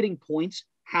just getting points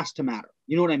has to matter.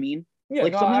 You know what I mean? Yeah,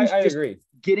 sometimes I agree.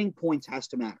 Getting points has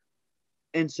to matter.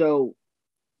 And so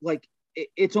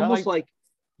it's almost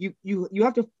you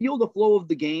have to feel the flow of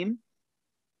the game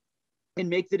and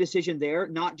make the decision there,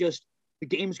 not just the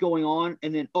game's going on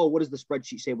and then, what does the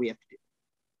spreadsheet say we have to do?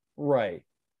 Right.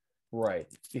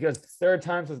 Because there are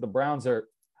times as the Browns are,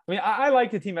 I like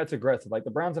the team that's aggressive.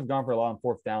 The Browns have gone for a lot on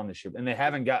 4th down this year, and they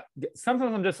haven't got,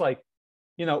 sometimes I'm just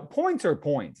points are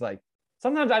points.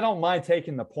 Sometimes I don't mind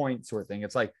taking the point sort of thing.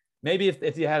 It's maybe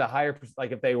if you had a higher,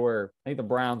 if they were, I think the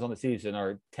Browns on the season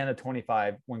are 10 to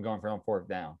 25 when going for on 4th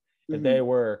down. If they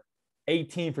were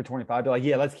 18 for 25, they're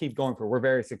yeah, let's keep going for it. We're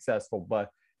very successful, but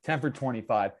 10 for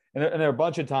 25. And there are a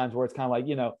bunch of times where it's kind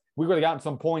of we would have gotten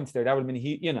some points there. That would have been,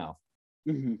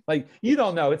 you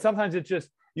don't know. Sometimes it's just,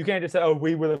 you can't just say, oh,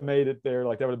 we would have made it there.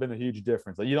 That would have been a huge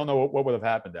difference. You don't know what would have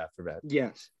happened after that.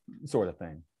 Yes. Sort of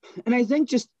thing. And I think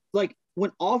just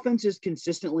when offenses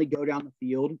consistently go down the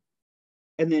field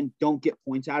and then don't get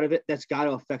points out of it, that's got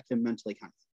to affect them mentally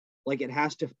kind of. It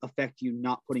has to affect you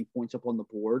not putting points up on the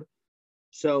board.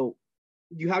 So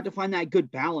you have to find that good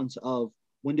balance of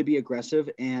when to be aggressive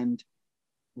and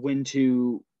when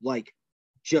to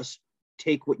just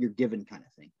take what you're given kind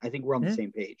of thing. I think we're on the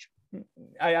same page.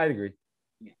 I agree.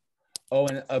 Yeah. Oh,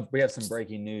 and we have some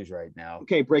breaking news right now.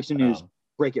 Okay, break some news.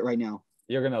 Break it right now.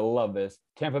 You're going to love this.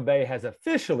 Tampa Bay has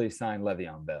officially signed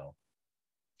Le'Veon Bell.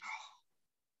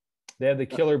 They have the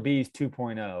Killer Bees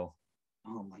 2.0.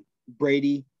 Oh, my.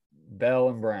 Brady. Bell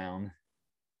and Brown.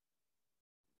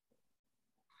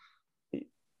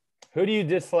 Who do you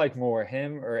dislike more,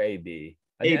 him or AB?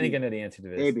 I think I know the answer to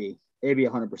this. AB. It'd be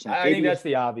 100%. I think that's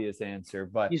the obvious answer.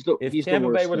 But if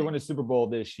Tampa Bay were to win a Super Bowl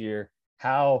this year,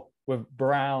 how with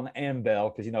Brown and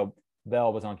Bell, because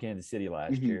Bell was on Kansas City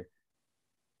last year,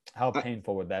 how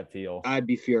painful would that feel? I'd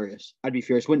be furious.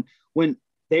 When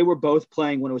they were both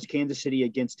playing, when it was Kansas City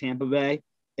against Tampa Bay,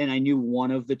 and I knew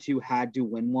one of the two had to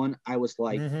win one, I was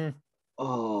like,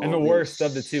 oh. And the worst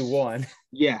of the two won.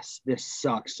 Yes, this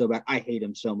sucks so bad. I hate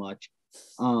him so much.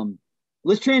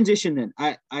 Let's transition then.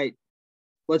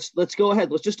 Let's go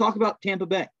ahead. Let's just talk about Tampa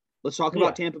Bay. Let's talk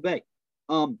about Tampa Bay.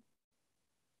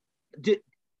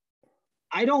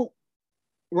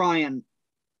 Ryan,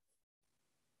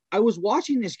 I was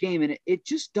watching this game and it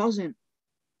just doesn't.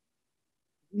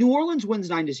 New Orleans wins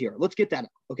 9-0. Let's get that out.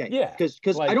 Okay. Yeah.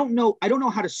 Because I don't know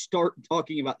how to start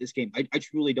talking about this game. I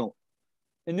truly don't.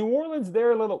 In New Orleans,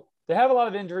 they have a lot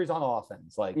of injuries on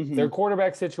offense. Like their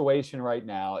quarterback situation right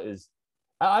now is,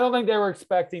 I don't think they were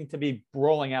expecting to be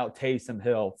rolling out Taysom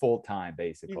Hill full time,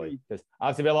 basically. Because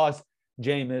obviously they lost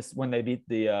Jameis when they beat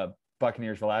the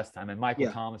Buccaneers the last time, and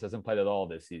Michael Thomas hasn't played at all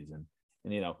this season.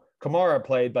 And Kamara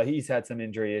played, but he's had some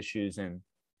injury issues. And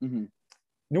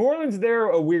New Orleans, they're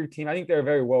a weird team. I think they're a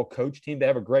very well coached team. They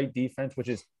have a great defense, which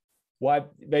is why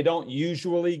they don't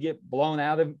usually get blown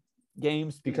out of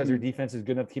games, because their defense is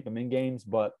good enough to keep them in games.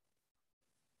 But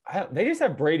they just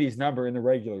have Brady's number in the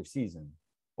regular season.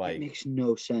 Like, it makes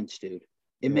no sense, dude.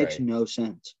 It makes no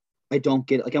sense. I don't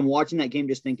get it. Like, I'm watching that game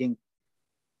just thinking,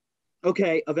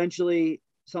 okay, eventually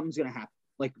something's gonna happen.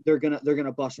 Like they're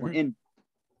gonna bust one. And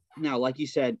now, like you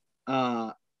said,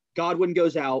 Godwin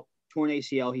goes out, torn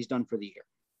ACL, he's done for the year.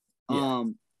 Yeah.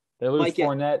 They lose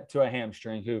Fournette to a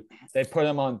hamstring, who they put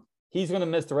him on. He's going to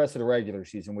miss the rest of the regular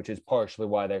season, which is partially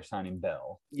why they're signing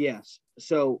Bell. Yes.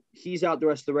 So he's out the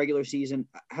rest of the regular season.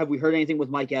 Have we heard anything with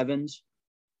Mike Evans?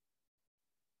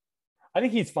 I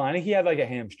think he's fine. He had like a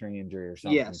hamstring injury or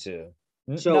something too.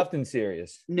 So, nothing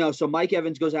serious. No. So Mike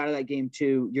Evans goes out of that game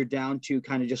too. You're down to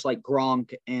kind of just like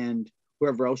Gronk and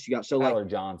whoever else you got. So Tyler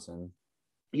Johnson.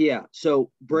 Yeah.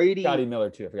 So Brady. Scotty Miller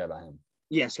too. I forgot about him.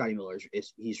 Yeah, Scotty Miller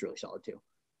he's really solid too.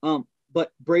 But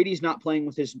Brady's not playing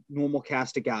with his normal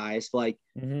cast of guys. Like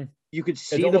you could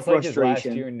see the frustration. Like his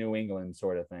last year in New England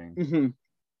sort of thing.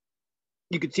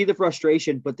 You could see the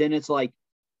frustration, but then it's like,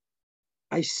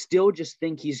 I still just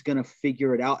think he's gonna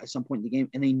figure it out at some point in the game,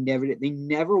 and they never did. They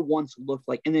never once looked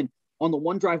like. And then on the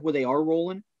one drive where they are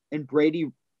rolling, and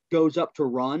Brady goes up to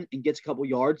run and gets a couple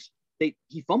yards, he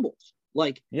fumbles.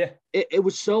 Like, it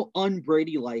was so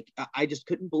un-Brady like. I just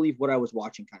couldn't believe what I was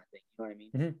watching, kind of thing. You know what I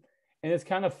mean? And it's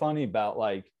kind of funny about,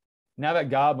 like, now that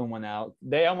Godwin went out,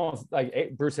 they almost,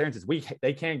 like Bruce Arians says,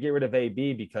 they can't get rid of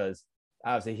AB because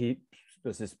obviously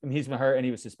he's been hurt and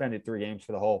he was suspended 3 games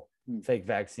for the whole fake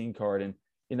vaccine card. And,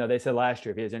 they said last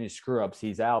year if he has any screw ups,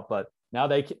 he's out. But now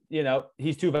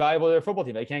he's too valuable to their football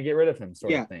team. They can't get rid of him,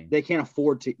 sort of thing. They can't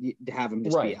afford to have him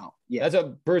just be out. Yeah, that's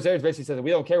what Bruce Arians basically says.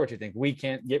 We don't care what you think. We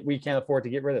can't afford to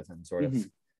get rid of him, sort of.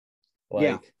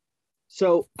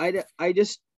 So I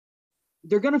just.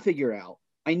 They're going to figure out.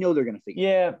 I know they're going to figure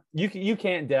it out. Yeah, you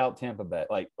can't doubt Tampa Bay,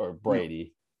 or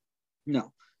Brady.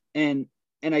 No. And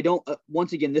I don't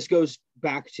once again, this goes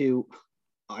back to,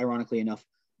 ironically enough,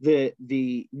 the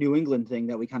New England thing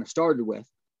that we kind of started with,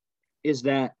 is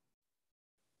that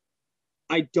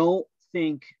I don't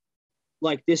think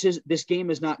like this game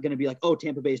is not going to be like, oh,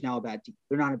 Tampa Bay is now a bad team.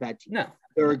 They're not a bad team. No.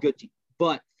 They're a good team.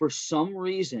 But for some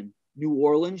reason, New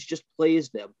Orleans just plays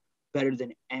them better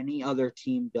than any other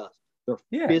team does.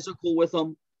 They're physical with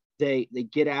them. They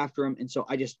get after them. And so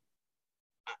I don't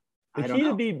know. The key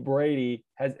to beat Brady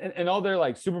has, and all their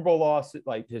like Super Bowl losses,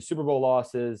 like his Super Bowl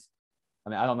losses.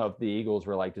 I mean, I don't know if the Eagles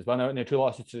were like this, but I know in their 2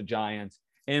 losses to the Giants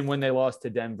and when they lost to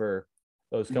Denver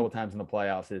those couple times in the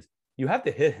playoffs, is you have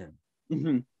to hit him.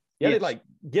 You have to like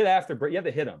get after Brady. You have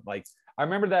to hit him. Like, I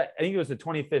remember that, I think it was the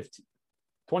 2015,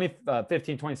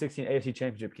 2016 AFC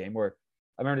Championship game where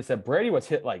I remember it said Brady was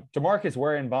hit, like Jamarcus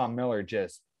Ware and Von Miller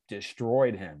just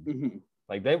destroyed him.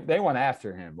 Like they went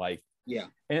after him. Like,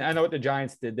 and I know what the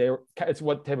Giants did. It's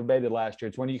what Tampa Bay did last year.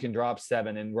 It's when you can drop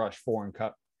 7 and rush 4 and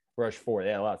rush 4. They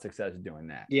had a lot of success doing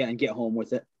that. Yeah, and get home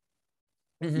with it.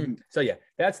 So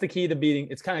that's the key to beating.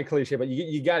 It's kind of cliche, but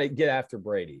you got to get after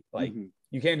Brady. Like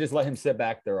you can't just let him sit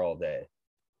back there all day.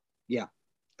 Yeah,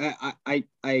 I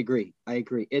agree.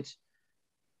 It's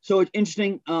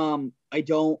interesting. I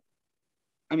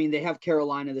mean, they have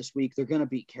Carolina this week. They're going to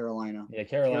beat Carolina. Yeah,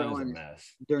 Carolina's a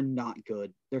mess. They're not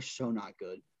good. They're so not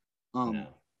good. No.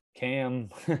 Cam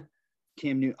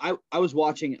Newton. I was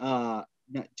watching,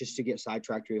 just to get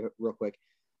sidetracked real quick.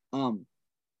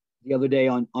 The other day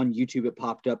on YouTube, it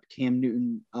popped up Cam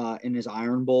Newton in his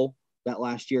Iron Bowl that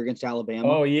last year against Alabama.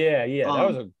 Oh, yeah. That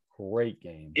was a great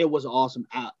game. It was awesome.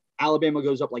 Alabama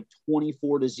goes up like 24-0.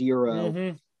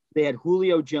 Mm-hmm. They had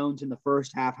Julio Jones in the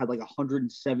first half, had like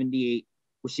 178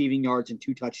 receiving yards and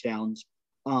 2 touchdowns.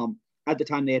 At the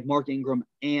time, they had Mark Ingram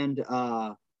and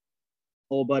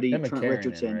old buddy And Trent McCarron,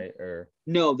 Richardson. right? Or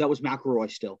no, that was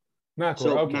McElroy still.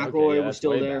 McElroy was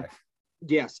still there. Back.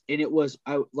 Yes, and it was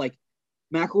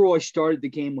McElroy started the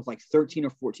game with like 13 or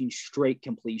 14 straight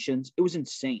completions. It was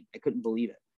insane. I couldn't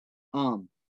believe it. And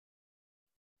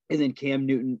then Cam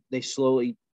Newton, they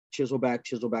slowly chisel back,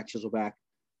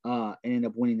 and end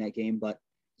up winning that game. But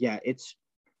yeah,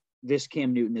 this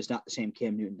Cam Newton is not the same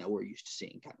Cam Newton that we're used to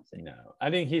seeing, kind of thing. No, I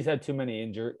think he's had too many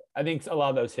injuries. I think a lot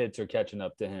of those hits are catching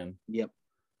up to him. Yep.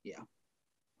 Yeah.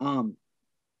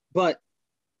 But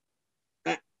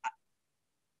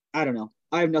I don't know.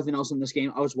 I have nothing else in this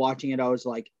game. I was watching it. I was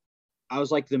like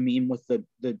the meme with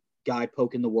the guy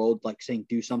poking the world, like saying,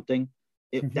 do something.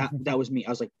 That was me. I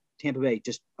was like, Tampa Bay,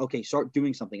 just, okay, start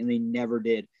doing something. And they never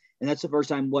did. And that's the first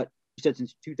time, what you said,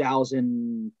 since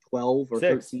 2012 or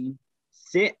 13?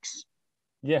 6.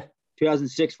 Yeah.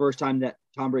 2006, first time that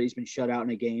Tom Brady's been shut out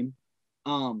in a game.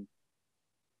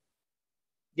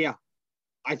 Yeah.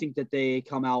 I think that they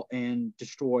come out and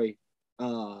destroy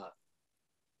the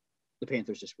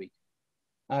Panthers this week.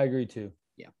 I agree too.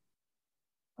 Yeah.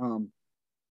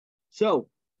 So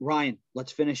Ryan,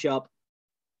 let's finish up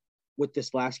with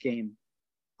this last game.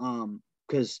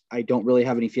 Because I don't really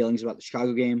have any feelings about the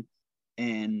Chicago game.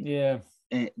 And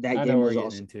that game was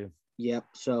awesome. Yep.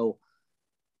 So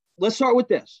let's start with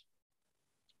this.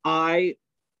 I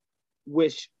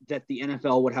wish that the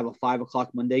NFL would have a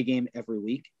 5:00 Monday game every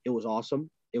week. It was awesome.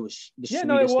 It was the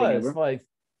sweetest thing ever. Like,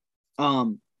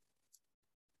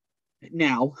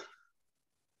 now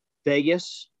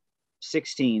Vegas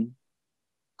 16,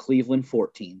 Cleveland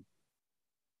 14.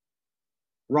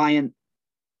 Ryan,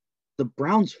 the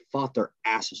Browns fought their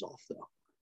asses off, though.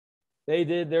 They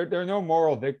did. There are no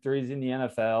moral victories in the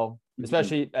NFL,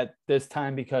 especially at this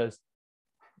time, because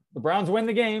the Browns win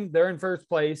the game. They're in first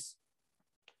place,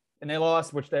 and they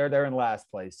lost, which they're in last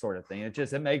place, sort of thing.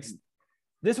 It makes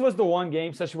this was the one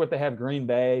game, especially what they have Green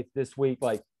Bay this week.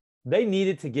 Like, they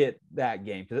needed to get that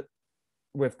game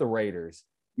with the Raiders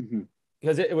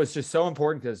because it was just so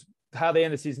important, because how they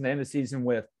end the season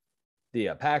with the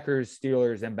Packers,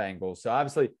 Steelers, and Bengals. So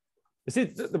obviously,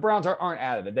 the Browns aren't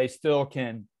out of it. They still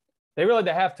can. They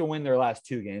have to win their last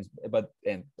 2 games,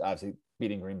 and obviously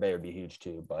beating Green Bay would be huge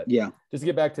too. But yeah, just to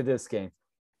get back to this game,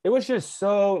 it was just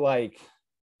so like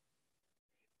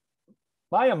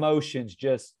my emotions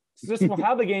just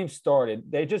how the game started.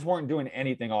 They just weren't doing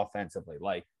anything offensively.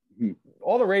 Like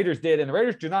all the Raiders did, and the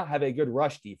Raiders do not have a good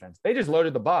rush defense. They just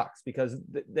loaded the box because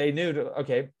they knew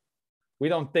okay, we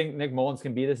don't think Nick Mullins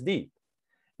can beat us deep.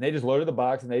 And they just loaded the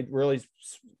box, and they really,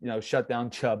 shut down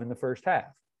Chubb in the first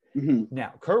half.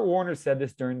 Now, Kurt Warner said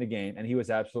this during the game, and he was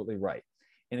absolutely right.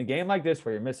 In a game like this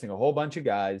where you're missing a whole bunch of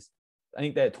guys, I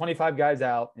think they had 25 guys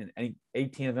out, and I think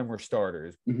 18 of them were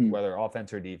starters, whether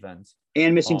offense or defense.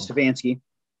 And missing Stefanski.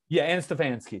 Yeah, and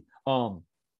Stefanski.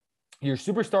 Your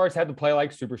superstars have to play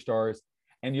like superstars,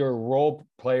 and your role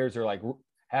players are like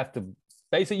have to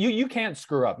basically you can't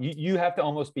screw up. You have to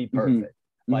almost be perfect.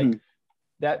 Like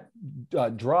that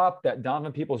drop that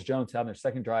Donovan Peoples-Jones had on their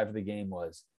second drive of the game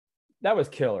was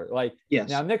killer. Like, yes.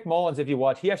 Now Nick Mullins, if you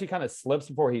watch, he actually kind of slips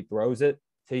before he throws it,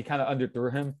 so he kind of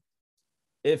underthrew him.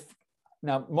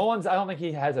 Now Mullins, I don't think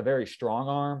he has a very strong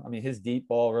arm. I mean, his deep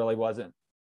ball really wasn't.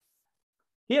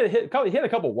 He had a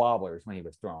couple wobblers when he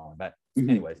was throwing, but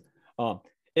anyways,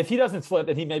 if he doesn't slip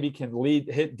and he maybe can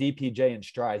hit DPJ in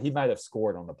stride, he might have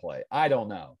scored on the play. I don't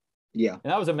know. Yeah,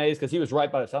 and I was amazed because he was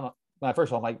right by the time. When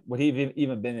first of all, I'm like, would he have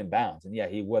even been in bounds? And yeah,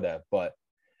 he would have. But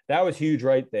that was huge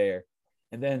right there.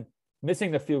 And then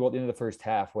missing the field goal at the end of the first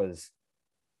half was,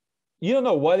 you don't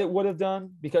know what it would have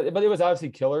done but it was obviously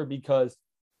killer, because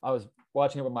I was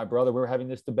watching it with my brother. We were having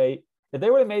this debate. If they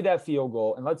would have made that field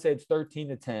goal, and let's say it's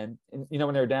 13-10, and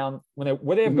when they're down,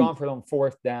 would they have gone for them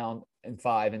 4th down and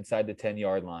 5 inside the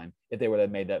 10-yard line if they would have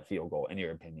made that field goal, in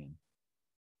your opinion?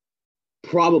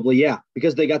 Probably, yeah,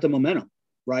 because they got the momentum,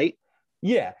 right?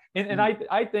 Yeah, and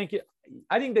I think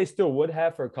they still would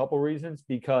have, for a couple reasons,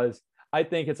 because I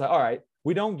think it's like, all right,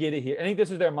 we don't get it here. I think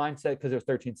this is their mindset because it was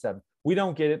 13-7. We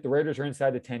don't get it. The Raiders are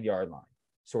inside the 10-yard line,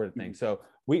 sort of thing. So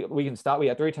we can stop. We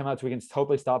have 3 timeouts. We can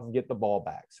hopefully stop and get the ball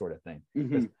back, sort of thing.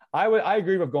 I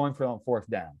agree with going for it on 4th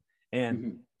down.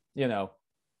 And,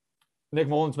 Nick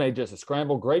Mullins made just a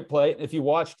scramble, great play. If you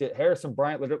watched it, Harrison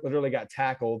Bryant literally got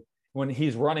tackled. When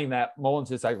he's running that,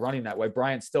 Mullins is like running that way.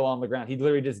 Bryant's still on the ground. He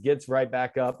literally just gets right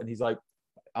back up, and he's like,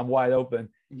 I'm wide open.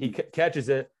 He catches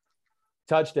it.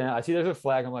 Touchdown. I see there's a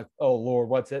flag. I'm like, oh, Lord,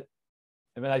 what's it?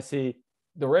 And then I see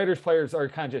the Raiders players are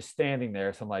kind of just standing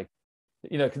there. So I'm like,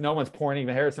 no one's pointing.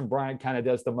 The Harrison Bryant kind of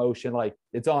does the motion like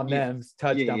it's on them. It's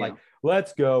touchdown. Like,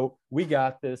 let's go. We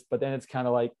got this. But then it's kind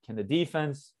of like, can the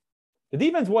defense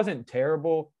wasn't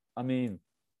terrible. I mean,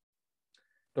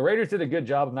 the Raiders did a good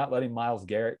job of not letting Myles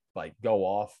Garrett like go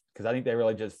off because I think they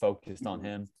really just focused on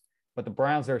him. But the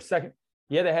Browns are second.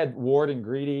 Yeah, they had Ward and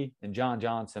Greedy and John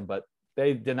Johnson, but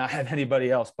they did not have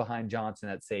anybody else behind Johnson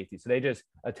at safety. So they just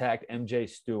attacked MJ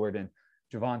Stewart and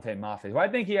Javonte Mafia, who I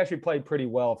think he actually played pretty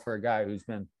well for a guy who's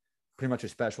been pretty much a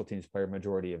special teams player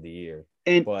majority of the year.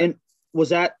 And was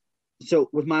that so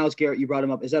with Myles Garrett? You brought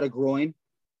him up. Is that a groin?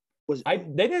 They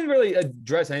didn't really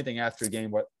address anything after the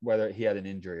game whether he had an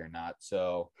injury or not.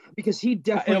 So because he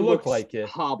definitely looked like it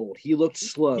hobbled. He looked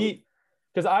slow.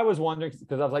 Because I was wondering,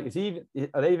 because I was like,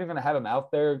 are they even going to have him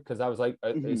out there? Because I was like,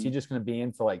 is he just going to be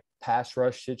in for like pass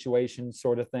rush situation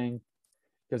sort of thing?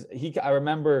 Because I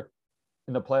remember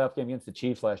in the playoff game against the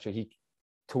Chiefs last year, he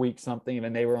tweaked something, and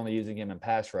then they were only using him in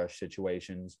pass rush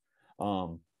situations.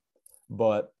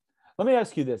 But let me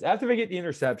ask you this: after they get the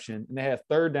interception and they have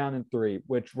 3rd down and 3,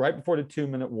 which right before the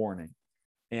 2-minute warning,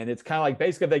 and it's kind of like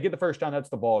basically if they get the first down, that's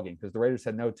the ball game because the Raiders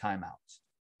had no timeouts.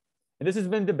 And this has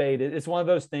been debated. It's one of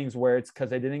those things where it's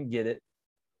because they didn't get it.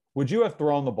 Would you have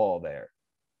thrown the ball there?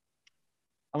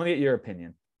 I'm going to get your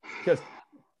opinion. Because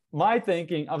my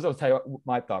thinking, I was going to tell you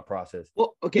my thought process.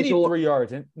 Well, okay, so 3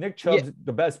 yards, and Nick Chubb's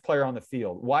the best player on the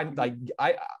field. Why? Like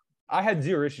I had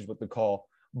 0 issues with the call,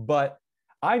 but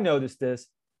I noticed this.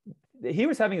 He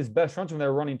was having his best runs when they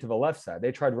were running to the left side.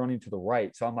 They tried running to the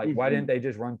right. So I'm like, why didn't they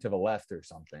just run to the left or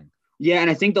something? Yeah, and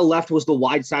I think the left was the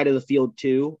wide side of the field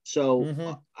too.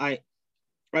 So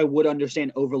I would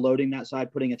understand overloading that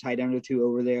side, putting a tight end or 2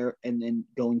 over there, and then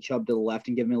going Chubb to the left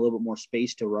and giving him a little bit more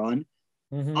space to run.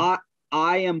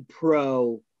 I am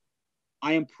pro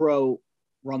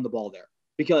run the ball there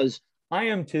because I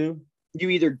am too. You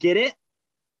either get it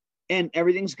and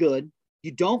everything's good,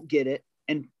 you don't get it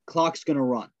and clock's gonna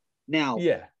run. Now,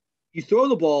 you throw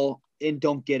the ball and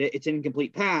don't get it, it's an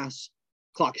incomplete pass,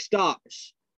 clock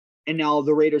stops, and now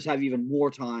the Raiders have even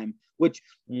more time. Which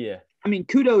I mean,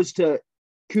 kudos to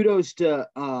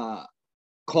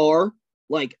Carr.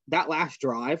 Like that last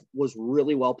drive was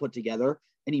really well put together,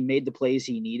 and he made the plays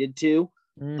he needed to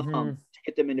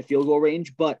get them into field goal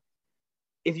range. But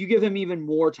if you give him even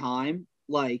more time,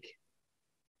 like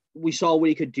we saw what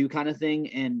he could do, kind of thing,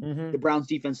 and the Browns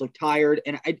defense looked tired,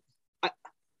 and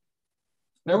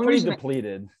they're pretty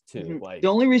depleted too. Like the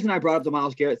only reason I brought up the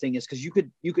Myles Garrett thing is because you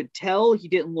could tell he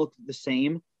didn't look the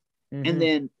same. And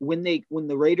then when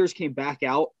the Raiders came back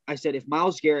out, I said, if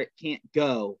Myles Garrett can't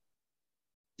go,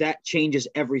 that changes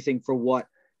everything for what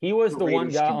he was the one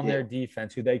guy on their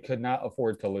defense who they could not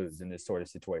afford to lose in this sort of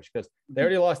situation because they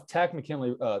already lost Takk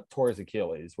McKinley tore his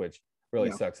Achilles, which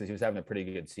really sucks because he was having a pretty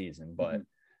good season, but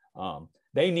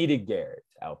they needed Garrett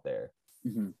out there.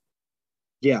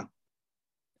 Yeah.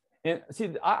 And see,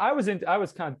 I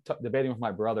was kind of debating with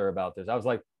my brother about this. I was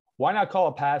like, why not call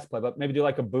a pass play, but maybe do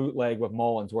like a bootleg with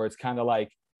Mullins where it's kind of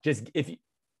like just if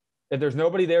there's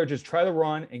nobody there, just try to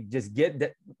run and just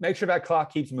make sure that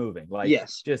clock keeps moving. Like,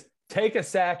 just take a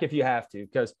sack if you have to,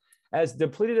 because as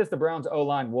depleted as the Browns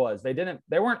O-line was, they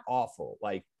weren't awful.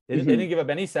 Like they didn't give up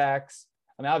any sacks.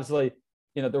 I mean, obviously,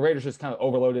 the Raiders just kind of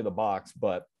overloaded the box,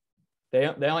 but they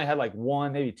only had like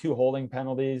 1, maybe 2 holding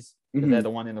penalties. They had the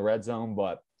one in the red zone,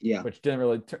 but which didn't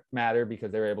really matter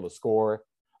because they were able to score.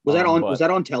 Was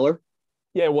that on Teller?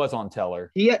 Yeah, it was on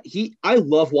Teller. I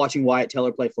love watching Wyatt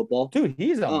Teller play football. Dude,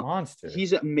 he's a monster.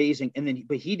 He's amazing.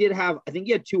 But he did have, I think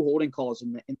he had 2 holding calls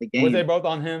in the game. Were they both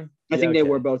on him? I think they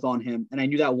were both on him, and I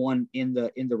knew that one in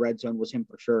the red zone was him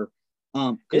for sure.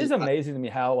 It is amazing to me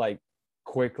how like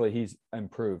quickly he's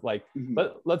improved. Like,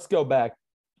 but let's go back.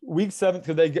 Week 7,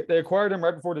 because they acquired him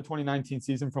right before the 2019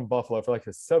 season from Buffalo for like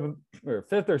a 5th or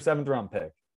 7th round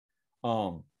pick.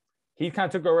 He kind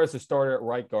of took over as a starter at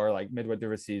right guard, like midway through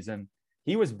the season.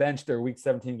 He was benched their Week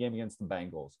 17 game against the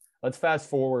Bengals. Let's fast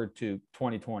forward to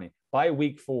 2020. By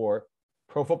Week 4,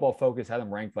 Pro Football Focus had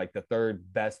him ranked like the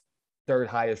third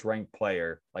highest ranked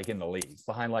player like in the league,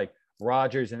 behind like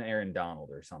Rodgers and Aaron Donald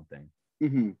or something.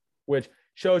 Which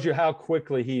shows you how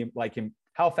quickly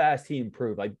how fast he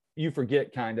improved. Like you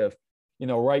forget kind of,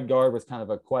 right guard was kind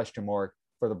of a question mark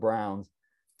for the Browns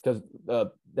because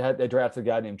they drafted a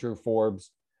guy named Drew Forbes,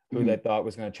 who they thought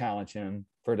was going to challenge him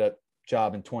for that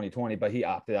job in 2020, but he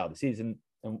opted out of the season.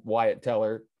 And Wyatt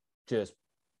Teller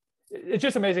it's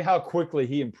just amazing how quickly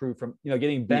he improved from,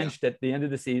 getting benched at the end of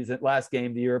the season, last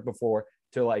game the year before,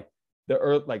 to like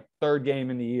the third game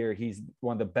in the year. He's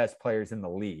one of the best players in the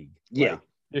league. Yeah.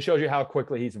 It shows you how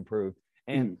quickly he's improved.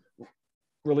 And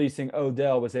releasing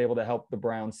Odell was able to help the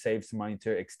Browns save some money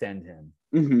to extend him.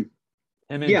 Mm-hmm.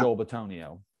 Him and Joel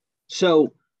Bitonio.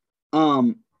 So,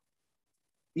 I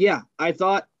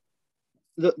thought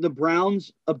the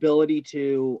Browns' ability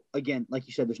to, again, like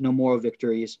you said, there's no moral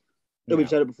victories. We've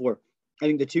said it before. I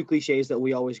think the two cliches that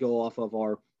we always go off of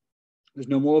are there's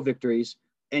no moral victories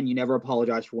and you never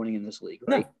apologize for winning in this league,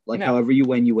 right? However you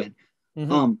win, you win.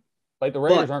 Mm-hmm. Like the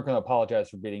Raiders aren't going to apologize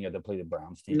for beating a depleted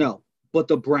Browns team. No, but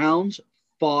the Browns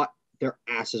fought their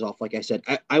asses off. Like I said,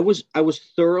 I was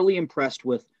thoroughly impressed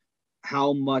with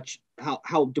how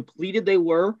depleted they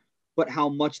were, but how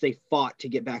much they fought to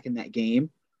get back in that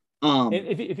game.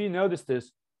 If you notice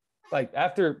this, like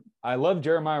after I love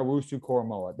Jeremiah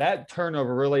Owusu-Koramoah, that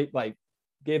turnover really like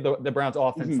gave the Browns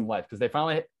offense some life because they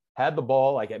finally had the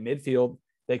ball like at midfield.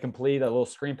 They completed a little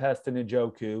screen pass to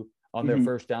Njoku on their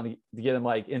first down to get him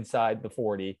like inside the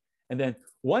 40. And then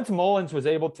once Mullins was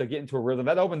able to get into a rhythm,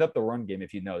 that opened up the run game,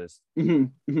 if you notice.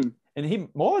 And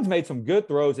Mullins made some good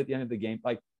throws at the end of the game.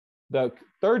 Like the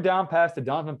third down pass to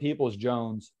Donovan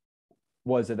Peoples-Jones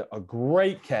was a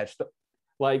great catch.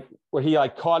 Like where he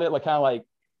like caught it, like kind of like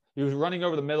he was running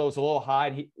over the middle. It was a little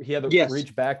high. He had to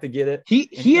reach back to get it.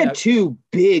 He had two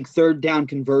big third down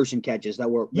conversion catches that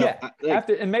were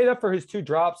after and made up for his two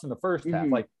drops in the first half.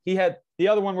 Like he had the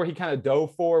other one where he kind of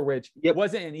dove for, which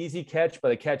wasn't an easy catch,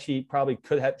 but a catch he probably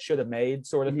should have made,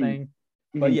 sort of thing.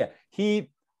 But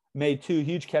he made two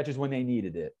huge catches when they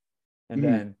needed it. And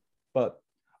then, but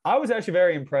I was actually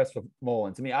very impressed with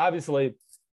Mullins. I mean, obviously,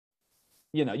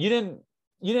 you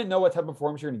didn't know what type of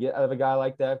performance you're going to get out of a guy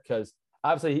like that because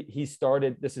obviously he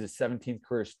started. This is his 17th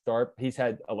career start. He's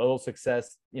had a little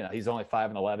success. He's only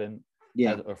 5-11,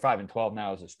 or 5-12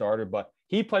 now as a starter, but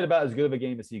he played about as good of a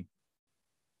game as he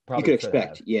probably could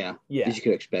expect. Have. Yeah, as you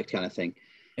could expect, kind of thing.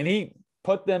 And he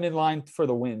put them in line for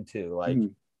the win too. Like,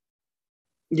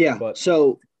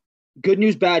 so good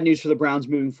news, bad news for the Browns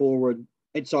moving forward.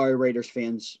 And sorry, Raiders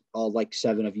fans, all like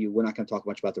 7 of you. We're not going to talk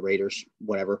much about the Raiders.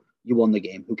 Whatever, you won the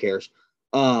game. Who cares?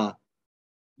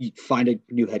 You find a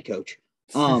new head coach.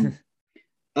 Good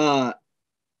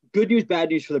news, bad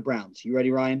news for the Browns. You ready,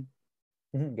 Ryan?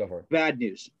 Go for it. Bad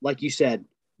news. Like you said,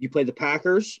 you play the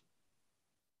Packers.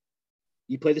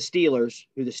 You play the Steelers,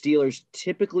 who the Steelers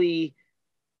typically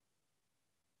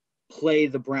play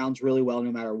the Browns really well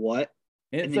no matter what.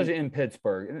 And especially in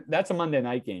Pittsburgh. That's a Monday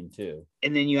night game too.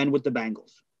 And then you end with the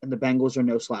Bengals. And the Bengals are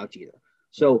no slouch either.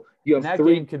 So you have that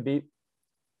three game could be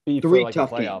for like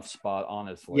tough a playoff games. spot,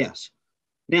 honestly. Yes.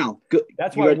 Now, good.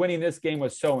 That's why winning this game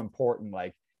was so important.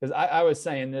 Like, because I was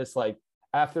saying this, like,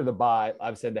 after the bye,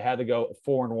 I've said they had to go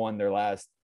 4-1 their last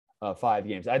 5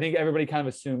 games. I think everybody kind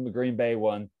of assumed the Green Bay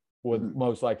one would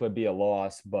most likely be a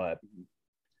loss. But,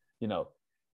 the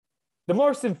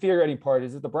most infuriating part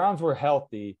is if the Browns were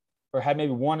healthy or had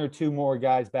maybe 1 or 2 more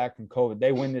guys back from COVID,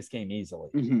 they win this game easily.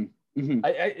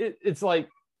 It's like,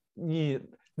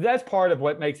 that's part of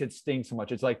what makes it sting so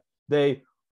much. It's like they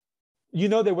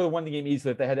would have won the game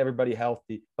easily if they had everybody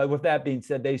healthy. But with that being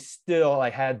said, they still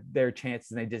had their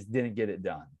chances and they just didn't get it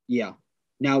done. Yeah.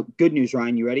 Now, good news,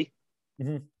 Ryan. You ready?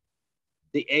 The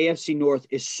AFC North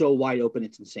is so wide open.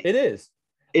 It's insane. It is.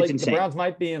 It's insane. The Browns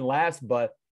might be in last,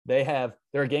 but they're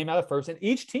a game out of first. And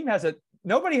each team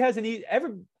nobody has an easy.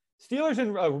 Steelers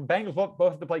and Bengals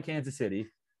both have to play Kansas City.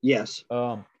 Yes.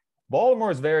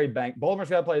 Baltimore is very Baltimore's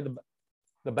got to play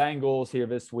the Bengals here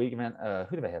this week. Man,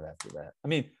 who do they have after that? I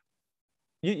mean,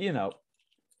 you know.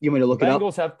 You want me to look it up?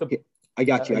 Bengals have to. I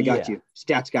got you. You.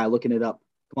 Stats guy looking it up.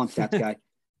 Come on, stats guy.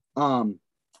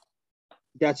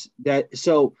 That's that.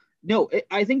 So no,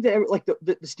 I think that like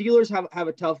the Steelers have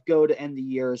a tough go to end the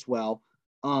year as well.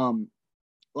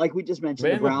 Like we just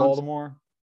mentioned, the Browns, Baltimore,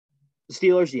 the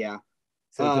Steelers, yeah.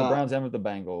 So the Browns end with the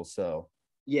Bengals. So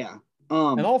yeah.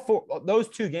 And all 4 those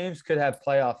 2 games could have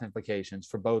playoff implications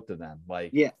for both of them.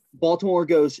 Like Baltimore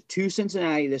goes to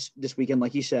Cincinnati this weekend,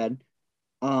 like you said.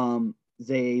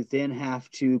 They then have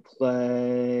to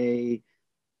play.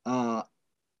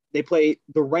 They play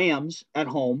the Rams at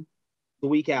home the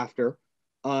week after.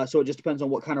 So it just depends on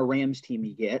what kind of Rams team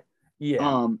you get.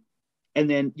 Yeah. And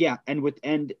then with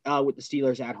the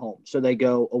Steelers at home. So they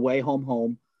go away,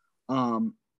 home.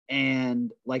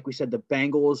 And like we said, the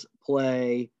Bengals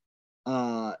play.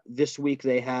 This week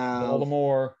they have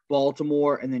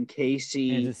Baltimore, and then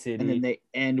KC, Kansas City, and then they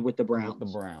end with the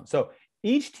Browns. So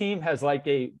each team has like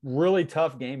a really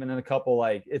tough game, and then a couple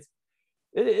like it's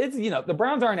the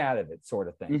Browns aren't out of it, sort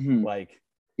of thing.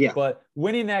 But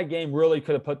winning that game really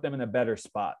could have put them in a better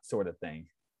spot, sort of thing.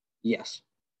 Yes,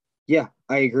 yeah,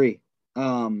 I agree.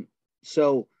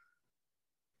 So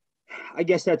I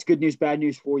guess that's good news, bad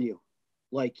news for you.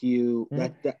 like you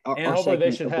Mhm. that our, And our hopefully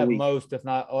they segment should of the have week. most, if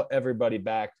not everybody,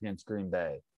 back against Green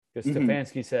Bay. Because Mhm.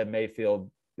 Stefanski said Mayfield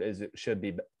should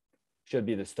be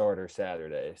the starter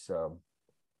Saturday. So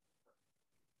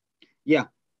Yeah.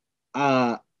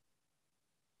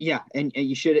 Yeah, and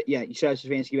you should have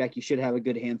Stefanski back. You should have a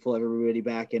good handful of everybody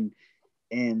back, and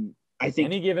I think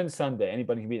any given Sunday,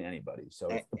 anybody can beat anybody. So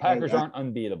if the hey, Packers aren't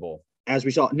unbeatable. as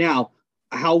we saw. Now,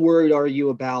 how worried are you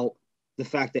about the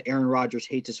fact that Aaron Rodgers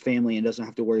hates his family and doesn't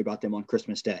have to worry about them on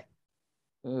Christmas Day?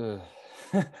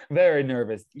 Very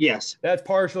nervous. Yes. That's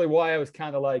partially why I was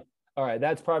kind of like, all right,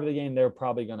 that's probably the game they're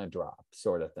probably going to drop,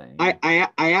 sort of thing. I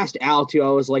asked Al too. I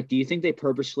was like, do you think they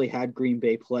purposely had Green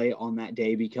Bay play on that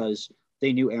day because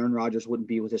they knew Aaron Rodgers wouldn't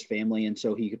be with his family, and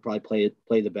so he could probably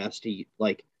play the best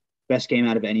best game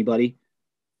out of anybody?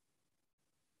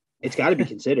 It's got to be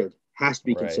considered. Has to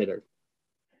be Right. considered.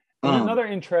 And another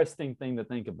interesting thing to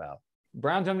think about: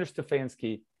 Browns under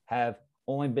Stefanski have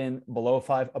only been a below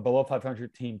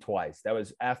 500 team twice. That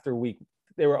was after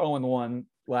they were 0-1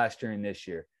 last year and this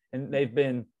year, and they've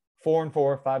been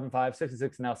 4-4, 5-5,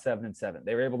 6-6, now 7-7.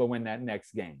 They were able to win that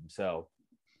next game. So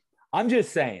I'm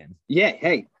just saying. Yeah.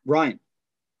 Hey, Ryan,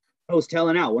 I was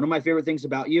telling Al, one of my favorite things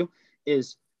about you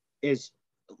is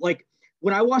like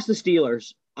when I watch the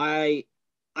Steelers, I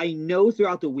know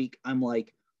throughout the week, I'm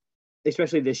like,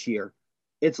 especially this year,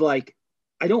 it's like,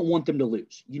 I don't want them to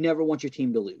lose. You never want your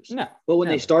team to lose. No. But when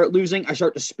never. they start losing, I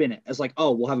start to spin it as like,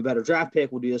 oh, we'll have a better draft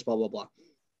pick. We'll do this, blah, blah, blah.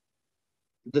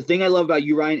 The thing I love about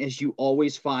you, Ryan, is you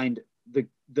always find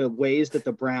the ways that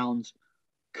the Browns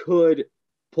could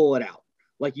pull it out.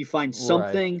 Like you find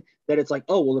something that it's like,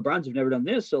 oh, well, the Browns have never done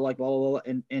this. So like, blah, blah,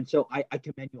 blah. And so I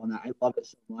commend you on that. I love it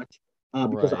so much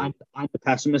because I'm the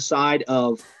pessimist side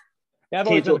of. Yeah, I've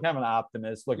always been kind of an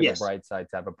optimist, look at the bright side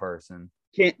type of person.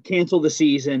 Can't cancel the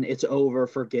season. It's over.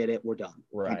 Forget it. We're done.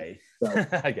 Right. So,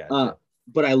 I got you.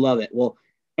 But I love it. Well,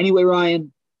 anyway,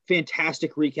 Ryan,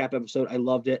 fantastic recap episode. I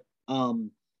loved it.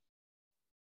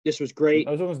 This was great.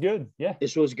 This one was good. Yeah.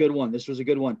 This was a good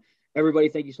one. Everybody,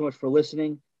 thank you so much for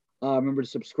listening. Remember to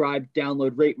subscribe,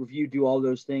 download, rate, review, do all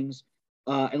those things.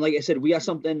 And like I said, we got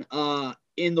something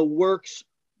in the works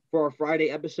for our Friday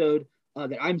episode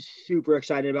that I'm super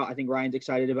excited about. I think Ryan's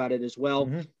excited about it as well.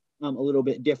 Mm-hmm. A little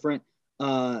bit different.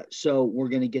 So we're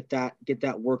going to get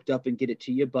that worked up and get it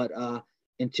to you. But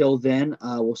until then,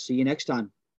 we'll see you next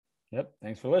time. Yep.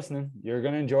 Thanks for listening. You're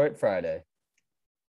going to enjoy it Friday.